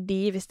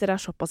 Fordi hvis dere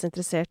er såpass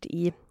interessert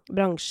i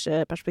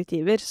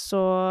bransjeperspektiver,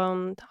 så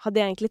hadde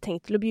jeg egentlig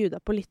tenkt til å bjuda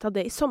på litt av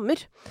det i sommer.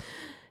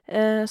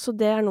 Så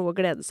det er noe å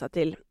glede seg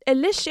til.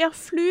 Ellers, ja,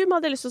 Flume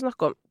hadde jeg lyst til å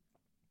snakke om.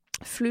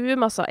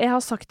 Flume, altså. Jeg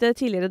har sagt det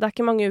tidligere, det er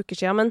ikke mange uker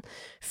siden, men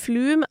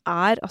Flume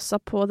er altså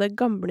på det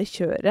gamle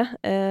kjøret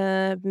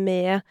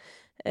med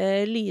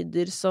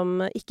lyder som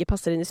ikke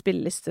passer inn i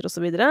spillelister og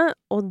så videre,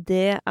 og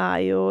det er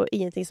jo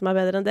ingenting som er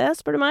bedre enn det,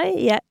 spør du meg.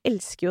 Jeg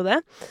elsker jo det.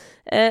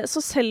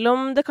 Så selv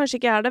om det kanskje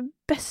ikke er det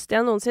beste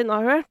jeg noensinne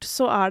har hørt,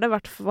 så er det i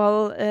hvert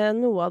fall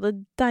noe av det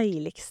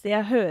deiligste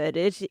jeg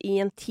hører i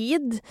en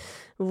tid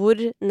hvor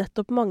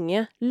nettopp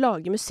mange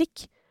lager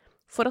musikk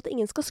for at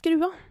ingen skal skru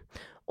av.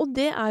 Og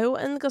det er jo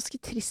en ganske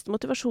trist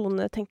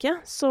motivasjon, tenker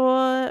jeg. Så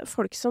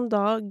folk som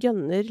da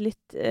gønner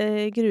litt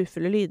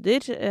grufulle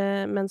lyder,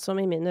 men som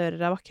i mine ører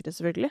er vakre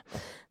selvfølgelig,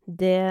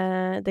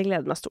 det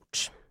gleder meg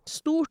stort.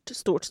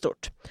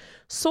 Stort.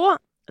 Så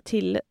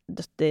til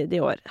Dødt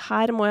i år.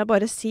 Her må jeg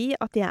bare si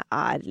at jeg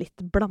er litt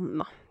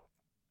blanda.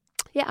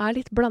 Jeg er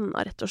litt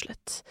blanda, rett og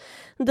slett.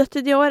 Dødt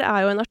i år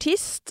er jo en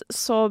artist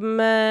som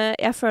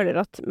jeg føler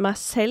at meg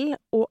selv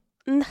og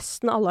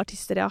nesten alle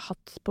artister jeg har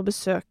hatt på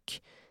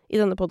besøk i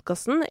denne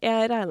podcasten.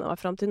 Jeg regner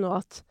meg frem til nå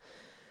at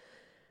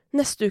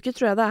neste uke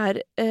tror jeg det er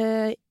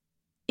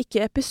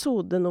ikke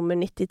episode nummer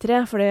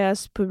 93, for jeg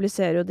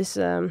publiserer jo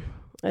disse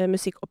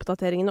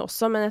musikkoppdateringene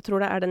også, men jeg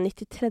tror det er den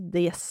 93.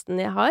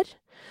 gjesten jeg har.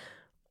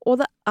 Og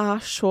det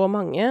er så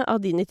mange av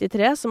de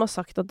 93 som har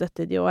sagt at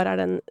Dødt i år er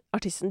den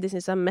artisten de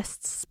synes er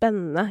mest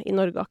spennende i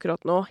Norge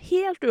akkurat nå,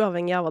 helt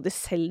uavhengig av hva de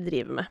selv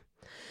driver med.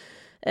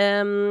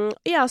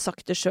 Jeg har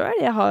sagt det selv,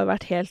 jeg har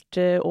vært helt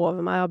over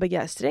meg av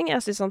begeistring.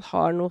 Jeg synes han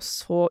har noe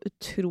så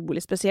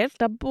utrolig spesielt.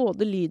 Det er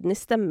både lyden i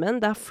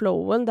stemmen, det er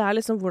flowen, det er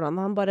liksom hvordan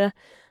han bare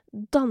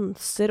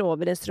danser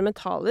over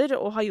instrumentaler,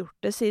 og har gjort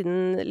det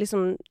siden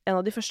liksom en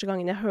av de første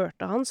gangene jeg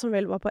hørte han, som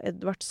vel var på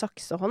Edvard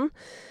Saksehånd,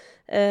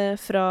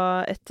 fra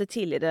et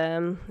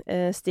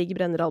tidligere Stig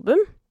Brenner-album.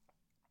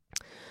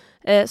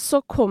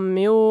 Så kom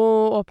jo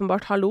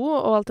åpenbart Hallo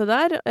og alt det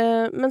der,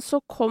 men så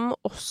kom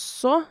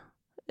også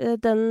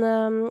den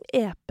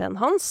EP-en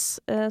hans,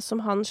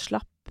 som han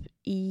slapp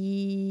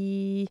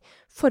i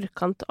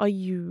forkant av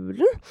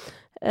julen,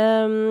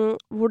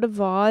 hvor det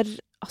var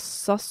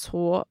altså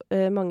så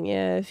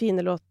mange fine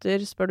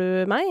låter, spør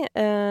du meg.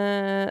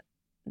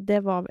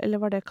 Det var,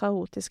 eller var det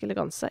Kaotisk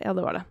Eleganse? Ja,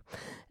 det var det.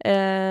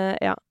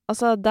 Ja,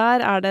 altså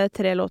der er det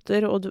 3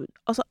 låter, og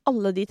altså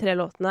alle de 3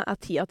 låtene er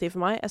 10 av 10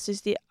 for meg. Jeg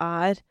synes de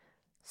er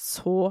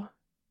så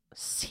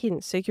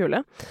sinnssykt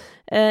kule.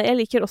 Jeg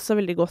liker også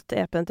veldig godt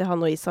EP-en til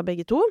han og Isa,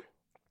 begge to.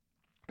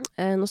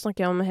 Nå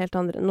snakker jeg om helt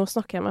andre. Nå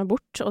snakker jeg meg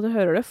bort, og det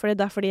hører du, for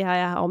det er fordi jeg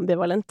er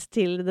ambivalent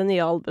til det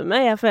nye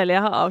albumet. Jeg føler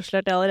jeg har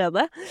avslørt det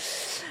allerede.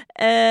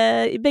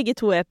 Begge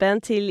to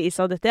EP-en til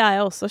Isa og Dette er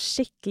jeg også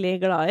skikkelig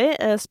glad i.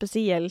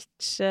 Spesielt,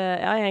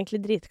 jeg er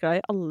egentlig dritglad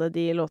i alle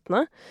de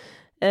låtene.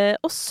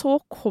 Og så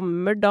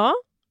kommer da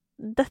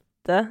dette.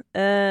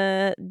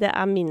 Det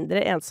er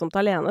Mindre ensomt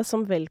alene,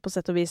 som vel på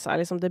sett og vis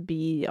er liksom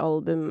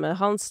debutalbumet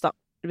hans, da.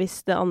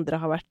 Hvis det andre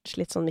har vært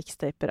litt sånn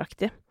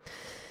mixtaper-aktig.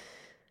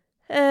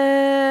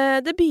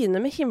 Det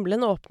begynner med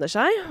Himmelen åpner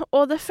seg,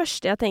 og det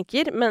første jeg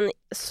tenker, men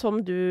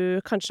som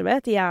du kanskje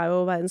vet, jeg er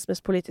jo verdens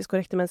mest politisk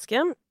korrekte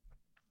menneske,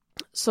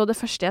 så det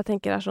første jeg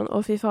tenker er sånn,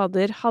 å fy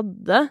fader,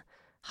 hadde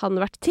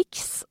han vært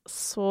Tix,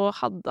 så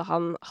hadde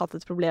han hatt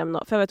et problem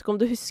nå. For jeg vet ikke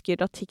om du husker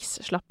da Tix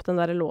slapp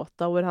den der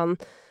låta hvor han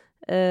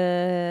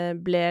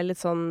ble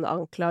litt sånn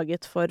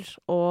anklaget for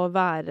å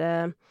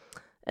være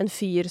en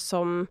fyr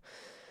som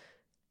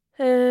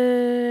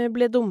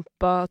ble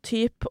dumpa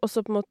typ, og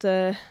så på en måte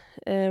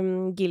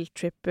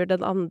guilt-tripper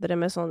den andre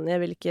med sånn 'jeg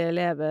vil ikke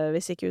leve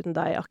hvis ikke uten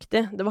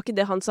deg'-aktig. Det var ikke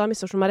det han sa,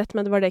 misforstå meg rett,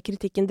 men det var det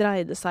kritikken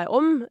dreide seg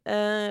om.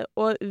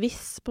 Og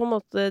hvis på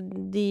en måte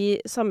de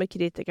samme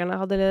kritikerne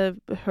hadde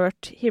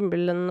hørt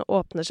 'Himmelen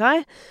åpner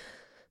seg',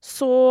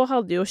 så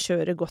hadde jo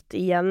kjøret gått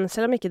igjen,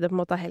 selv om ikke det på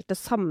en måte er helt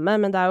det samme,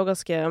 men det er jo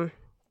ganske,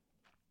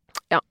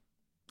 ja,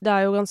 det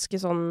er jo ganske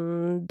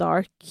sånn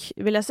dark,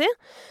 vil jeg si.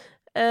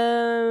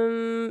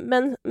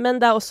 Men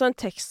det er også en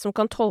tekst som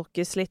kan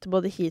tolkes litt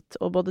både hit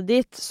og både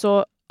dit,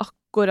 så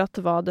akkurat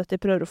hva dette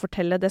prøver å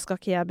fortelle, det skal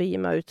ikke jeg begi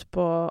meg ut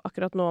på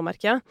akkurat nå,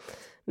 merker jeg.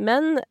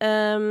 Men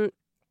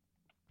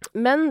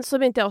så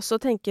begynte jeg også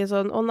å tenke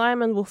sånn, å nei,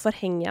 men hvorfor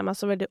henger jeg meg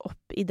så veldig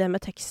opp i det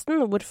med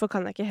teksten? Hvorfor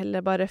kan jeg ikke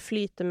heller bare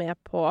flyte med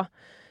på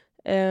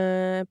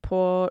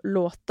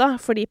låta?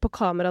 Fordi på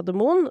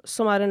Kamerademon,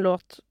 som er en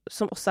låt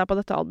som også er på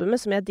dette albumet,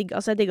 som jeg digger,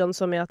 altså jeg digger den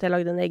så mye at jeg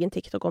lagde en egen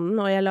TikTok om den,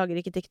 og jeg lager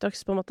ikke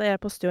TikToks på en måte, jeg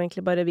poster jo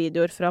egentlig bare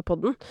videoer fra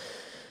podden.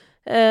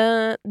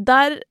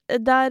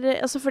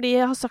 Altså fordi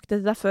jeg har sagt det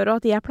til deg før, og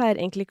at jeg pleier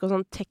egentlig ikke å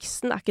sånn,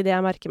 teksten er ikke det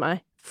jeg merker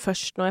meg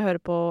først når jeg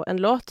hører på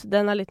en låt,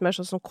 den er litt mer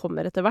sånn som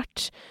kommer etter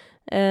hvert.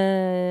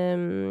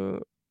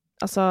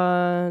 Altså,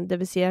 det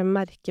vil si jeg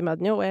merker meg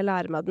den jo, og jeg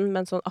lærer meg den,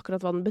 men sånn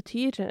akkurat hva den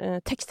betyr.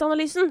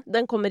 Tekstanalysen,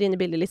 den kommer inn i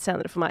bildet litt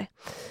senere for meg.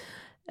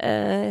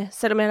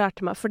 selv om jeg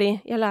lærte meg, fordi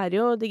jeg lærer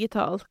jo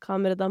digital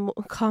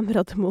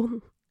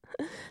kamerademon.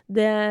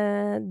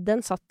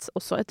 Den satt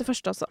også etter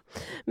første, altså.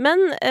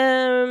 Men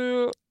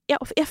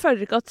jeg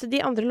føler ikke at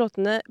de andre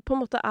låtene på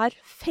en måte er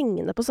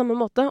fengende på samme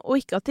måte, og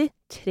ikke at de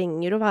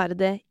trenger å være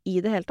det i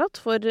det hele tatt,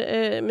 for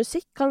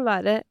musikk kan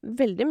være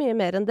veldig mye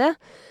mer enn det.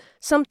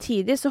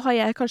 Samtidig så har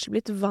jeg kanskje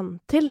blitt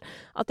vant til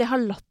at jeg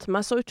har latt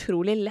meg så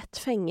utrolig lett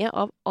fenge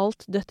av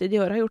alt Dødt i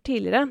Dior har gjort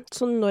tidligere.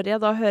 Så når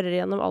jeg da hører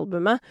gjennom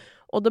albumet,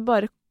 og det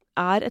bare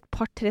er et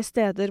par-tre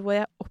steder hvor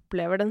jeg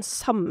opplever den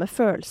samme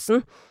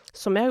følelsen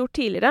som jeg har gjort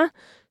tidligere,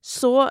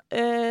 så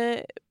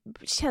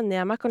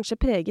kjenner jeg meg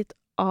kanskje preget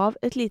av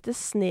et lite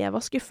snev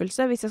av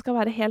skuffelse, hvis jeg skal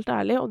være helt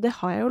ærlig, og det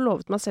har jeg jo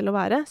lovet meg selv å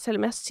være,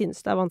 selv om jeg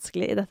synes det er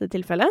vanskelig i dette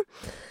tilfellet.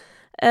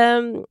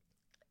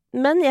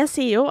 Men jeg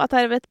sier jo at det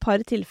er et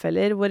par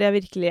tilfeller hvor jeg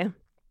virkelig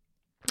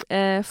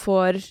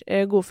får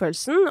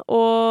godfølelsen,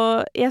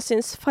 og jeg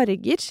synes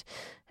Farger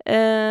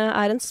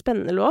er en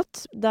spennende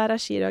låt. Der er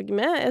Chirag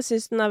med. Jeg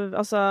synes den er,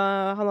 altså,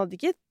 han hadde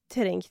ikke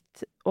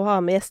trengt å ha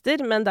med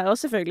gjester, men det er jo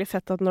selvfølgelig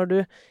fett at når du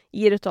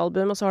gir ut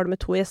album, og så har du med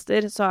 2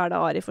 gjester, så er det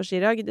Arif og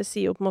Chirag. Det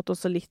sier jo på en måte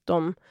også litt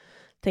om,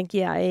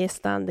 tenker jeg,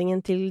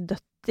 standingen til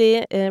Dødt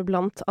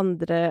blant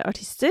andre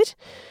artister.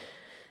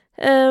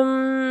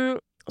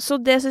 Så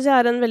det synes jeg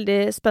er en veldig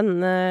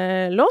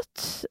spennende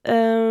låt.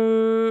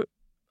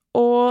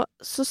 Og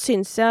så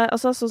synes jeg,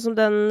 altså sånn som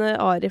den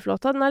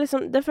Arif-låta, den er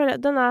liksom, det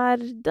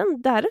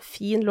er en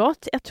fin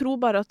låt. Jeg tror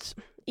bare at,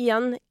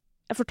 igjen,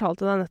 jeg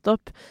fortalte deg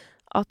nettopp,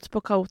 at på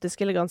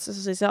Kaotisk Eleganse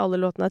så synes jeg alle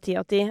låtene er 10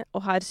 av 10,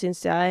 og her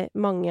synes jeg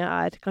mange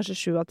er kanskje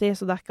 7 av 10,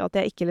 så det er ikke at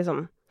jeg ikke liksom,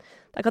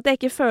 det er ikke at jeg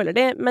ikke føler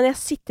de, men jeg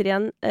sitter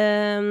igjen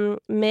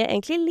med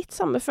egentlig litt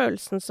samme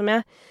følelsen som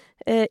jeg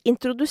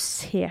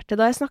introduserte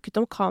da jeg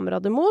snakket om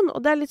kamerademon, og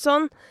det er litt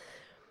sånn,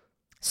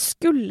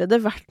 skulle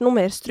det vært noe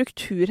mer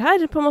struktur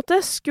her, på en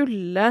måte?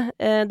 Skulle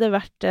det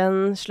vært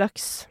en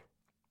slags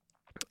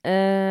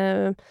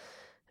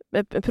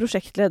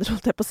prosjektleder,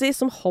 holdt jeg på å si,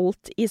 som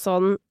holdt i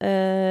sånn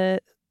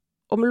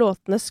om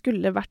låtene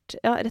skulle vært,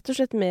 ja, rett og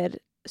slett mer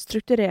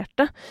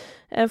strukturerte.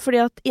 Fordi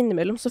at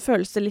innimellom så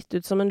føles det litt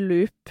ut som en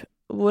loop,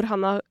 hvor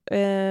han har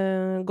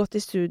gått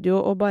i studio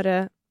og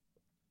bare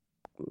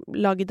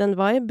laget en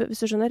vibe,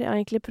 hvis du skjønner. Jeg har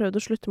egentlig prøvd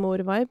å slutte med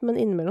ordet vibe,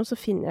 men innimellom så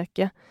finner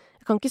jeg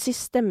kan ikke si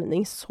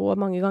stemning så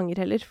mange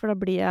ganger heller, for da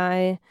blir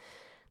jeg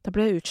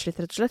utslitt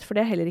rett og slett, for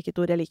det er heller ikke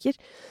et ord jeg liker.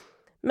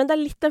 Men det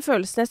er litt den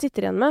følelsen jeg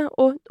sitter igjen med,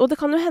 og det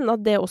kan jo hende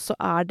at det også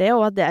er det,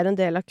 og at det er en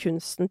del av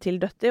kunsten til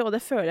Dødt i, og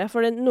det føler jeg,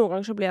 for noen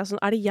ganger så blir jeg sånn,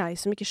 er det jeg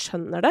som ikke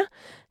skjønner det?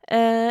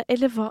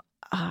 Eller hva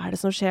er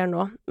det som skjer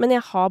nå? Men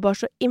jeg har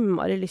bare så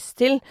innmari lyst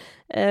til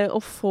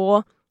å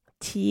få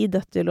 10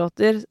 Dødt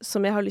i-låter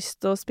som jeg har lyst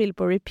til å spille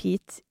på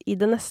repeat i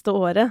det neste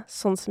året,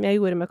 sånn som jeg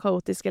gjorde med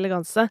Kaotisk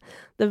Eleganse.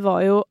 Det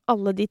var jo,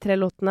 alle de 3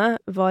 låtene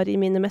var i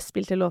mine mest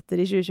spilte låter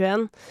i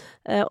 2021,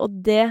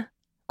 og det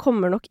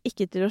kommer nok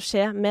ikke til å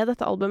skje med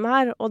dette albumet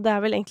her, og det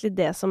er vel egentlig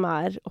det som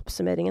er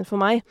oppsummeringen for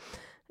meg.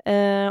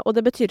 Og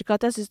det betyr ikke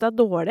at jeg synes det er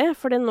dårlig,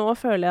 for nå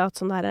føler jeg at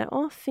sånn der,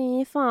 å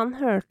fy faen,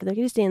 hørte du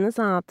Kristine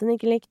sa at hun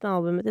ikke likte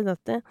albumet til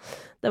Dødt i?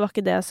 Det var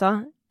ikke det jeg sa.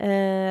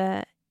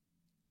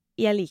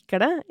 Jeg liker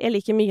det, jeg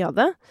liker mye av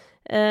det,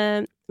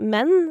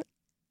 men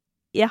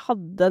jeg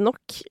hadde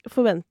nok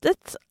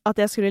forventet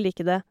at jeg skulle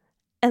like det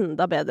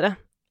enda bedre.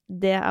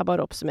 Det er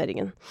bare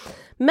oppsummeringen.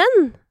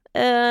 Men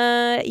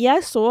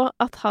jeg så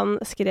at han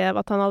skrev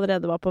at han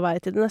allerede var på vei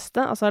til det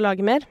neste, altså å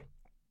lage mer.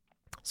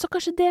 Så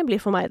kanskje det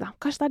blir for meg da.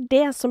 Kanskje det er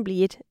det som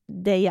blir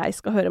det jeg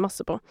skal høre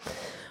masse på.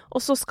 Og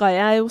så skal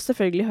jeg jo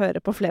selvfølgelig høre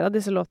på flere av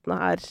disse låtene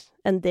her,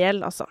 en del,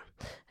 altså.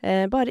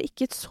 Bare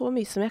ikke så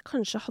mye som jeg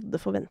kanskje hadde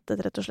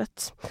forventet, rett og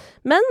slett.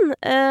 Men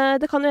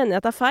det kan jo hende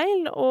at det er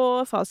feil,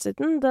 og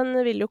fasiten, den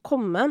vil jo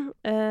komme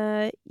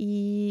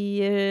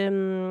i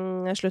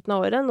slutten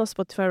av året, når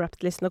Spotify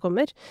Wrapped-listene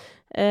kommer.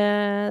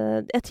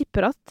 Jeg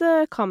tipper at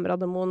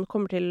Kamerademon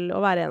kommer til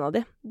å være en av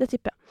de. Det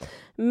tipper jeg.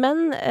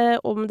 Men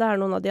om det er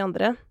noen av de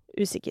andre,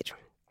 usikker.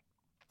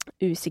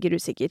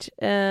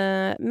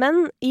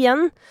 Men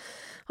igjen,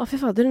 å fy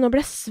fader, nå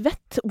ble jeg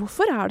svett.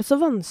 Hvorfor er det så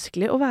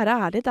vanskelig å være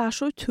ærlig? Det er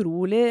så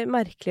utrolig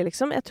merkelig,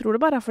 liksom. Jeg tror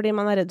det bare er fordi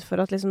man er redd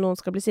for at liksom, noen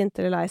skal bli sinte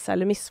eller lei seg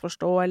eller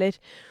misforstå, eller...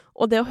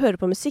 Og det å høre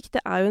på musikk,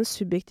 det er jo en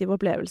subjektiv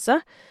opplevelse.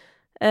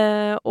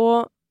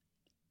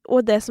 Og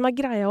det som er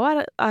greia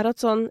også er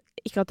at sånn,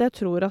 ikke at jeg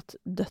tror at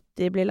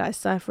Dødt i blir lei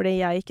seg, fordi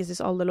jeg ikke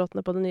synes alle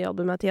låtene på det nye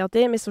albumet er 10 av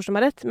 10, misforstår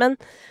meg rett,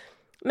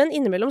 men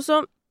innimellom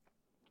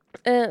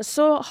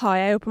så har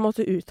jeg jo på en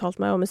måte uttalt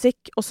meg om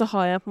musikk, og så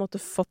har jeg på en måte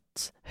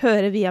fått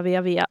høre via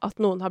at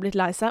noen har blitt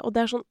lei seg, og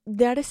det er sånn,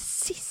 det er det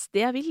siste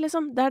jeg vil,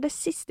 liksom. Det er det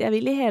siste jeg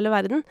vil i hele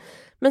verden.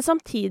 Men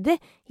samtidig,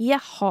 jeg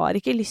har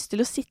ikke lyst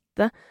til å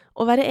sitte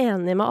og være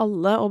enig med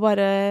alle, og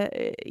bare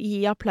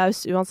gi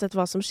applaus uansett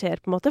hva som skjer,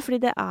 på en måte,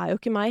 fordi det er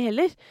jo ikke meg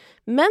heller.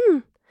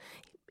 Men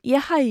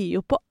jeg heier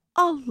jo på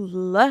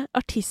alle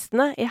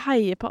artistene, jeg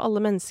heier på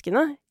alle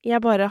menneskene. Jeg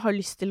bare har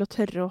lyst til å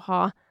tørre å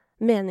ha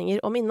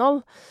meninger om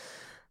innhold.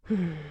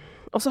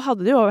 Og så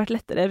hadde det jo vært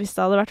lettere hvis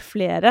det hadde vært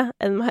flere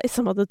enn meg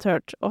som hadde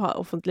tørt å ha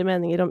offentlige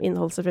meninger om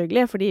innhold,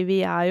 selvfølgelig. Fordi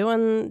vi er jo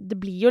det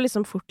blir jo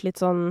liksom fort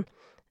litt sånn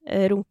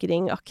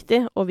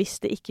runkeringaktig, og hvis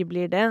det ikke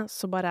blir det,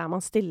 så bare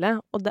man stille.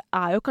 Og det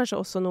er jo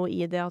kanskje også noe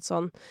i det at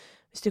sånn,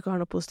 hvis du ikke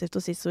har noe positivt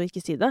å si, så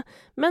ikke si det.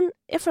 Men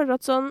jeg føler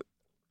at sånn,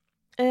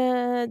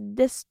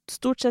 det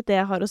stort sett det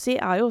jeg har å si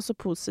er jo også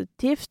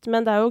positivt,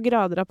 men det er jo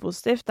grader av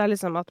positivt. Det er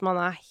liksom at man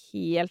er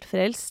helt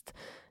frelst,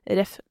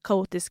 ref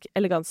kaotisk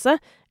eleganse,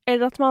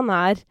 eller at man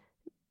er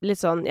litt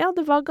sånn, ja,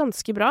 det var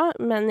ganske bra,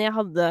 men jeg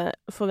hadde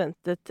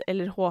forventet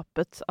eller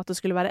håpet at det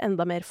skulle være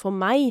enda mer for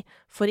meg,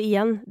 for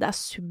igjen, det er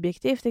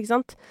subjektivt, ikke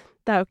sant?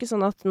 Det er jo ikke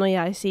sånn at når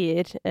jeg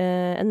sier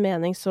en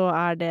mening, så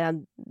er det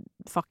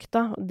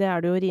fakta. Det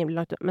er det jo rimelig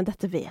langt. Men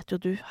dette vet jo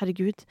du,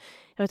 herregud.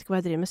 Jeg vet ikke hva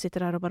jeg driver med,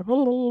 sitter her og bare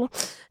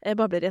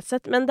babler rett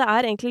sett. Men det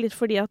er egentlig litt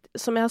fordi at,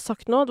 som jeg har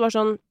sagt nå, det var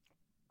sånn,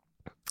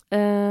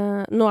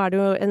 nå er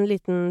det jo en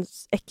liten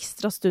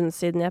ekstra stund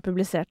siden jeg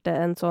publiserte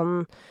en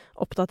sånn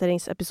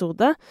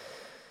oppdateringsepisode.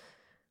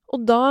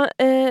 Og da,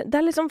 det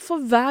er liksom,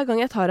 for hver gang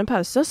jeg tar en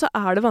pause, så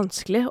er det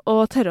vanskelig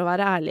å tørre å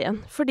være ærlig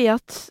igjen. Fordi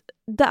at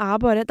det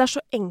er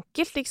så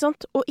enkelt, ikke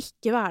sant, å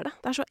ikke være det.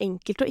 Det er så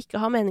enkelt å ikke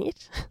ha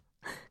meninger.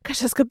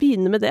 Kanskje jeg skal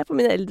begynne med det på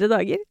mine eldre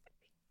dager?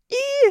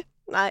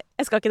 Nei,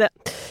 jeg skal ikke det.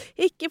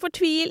 Ikke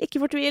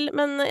fortvil,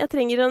 men jeg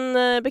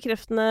trenger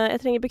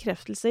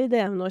bekreftelse i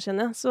DM nå,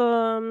 kjenner jeg. Så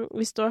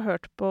hvis du har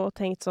hørt på og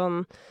tenkt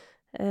sånn,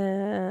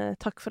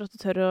 takk for at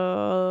du tør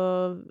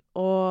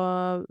å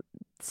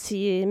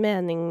si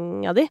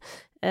meninga di,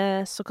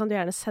 så kan du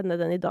gjerne sende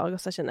den i dag,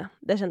 også, kjenner jeg.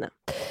 Det kjenner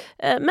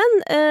jeg.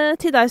 Men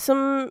til deg som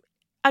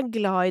er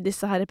glad i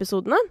disse her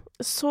episodene,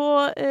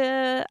 så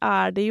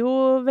er det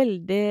jo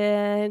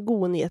veldig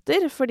gode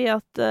nyheter, fordi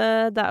at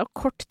det er jo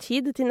kort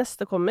tid til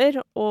neste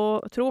kommer,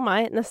 og tro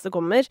meg, neste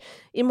kommer.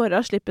 I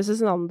morgen slipper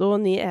Cezinando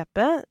ny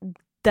EP.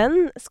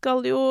 Den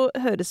skal jo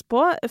høres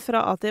på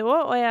fra A til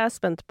Å, og jeg er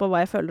spent på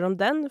hva jeg føler om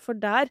den, for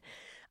der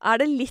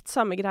er det litt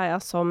samme greia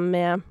som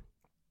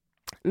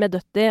med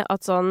Døtti,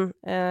 at sånn,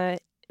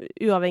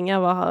 uavhengig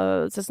av hva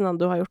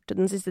Cezinando har gjort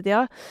den siste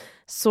tida,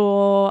 så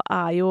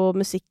er jo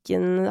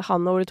musikken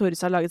han og Ole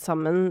Thoresen har laget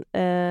sammen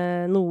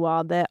noe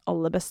av det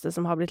aller beste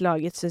som har blitt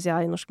laget, synes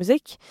jeg, i norsk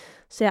musikk.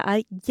 Så jeg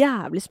er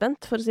jævlig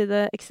spent, for å si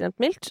det ekstremt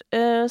mildt.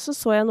 Så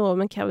jeg noe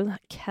om en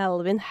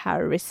Calvin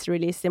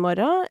Harris-release i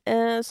morgen,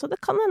 så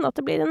det kan hende at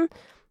det blir en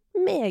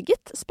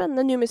meget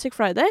spennende New Music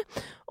Friday,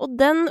 og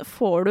den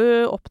får du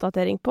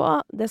oppdatering på,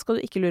 det skal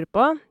du ikke lure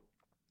på.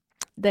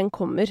 Den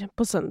kommer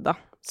på søndag.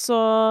 Så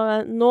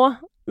nå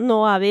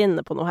er vi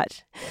inne på noe her.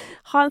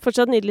 Ha en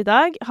fortsatt nydelig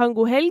dag, ha en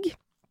god helg,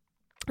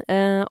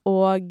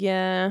 og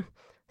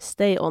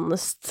stay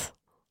honest.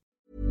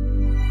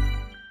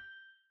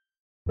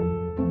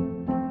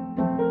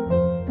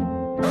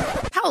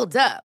 Hold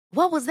up.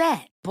 What was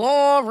that?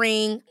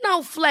 Boring.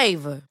 No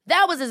flavor.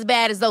 That was as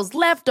bad as those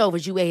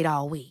leftovers you ate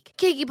all week.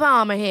 Keke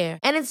Palmer here,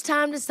 and it's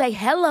time to say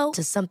hello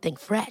to something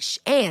fresh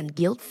and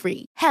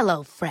guilt-free.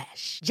 Hello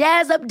Fresh.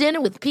 Jazz up dinner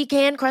with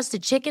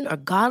pecan-crusted chicken or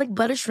garlic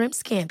butter shrimp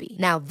scampi.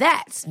 Now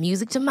that's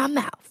music to my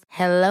mouth.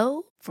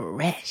 Hello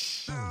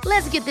Fresh.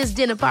 Let's get this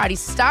dinner party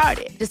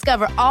started.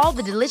 Discover all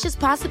the delicious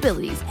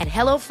possibilities at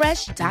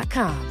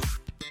HelloFresh.com.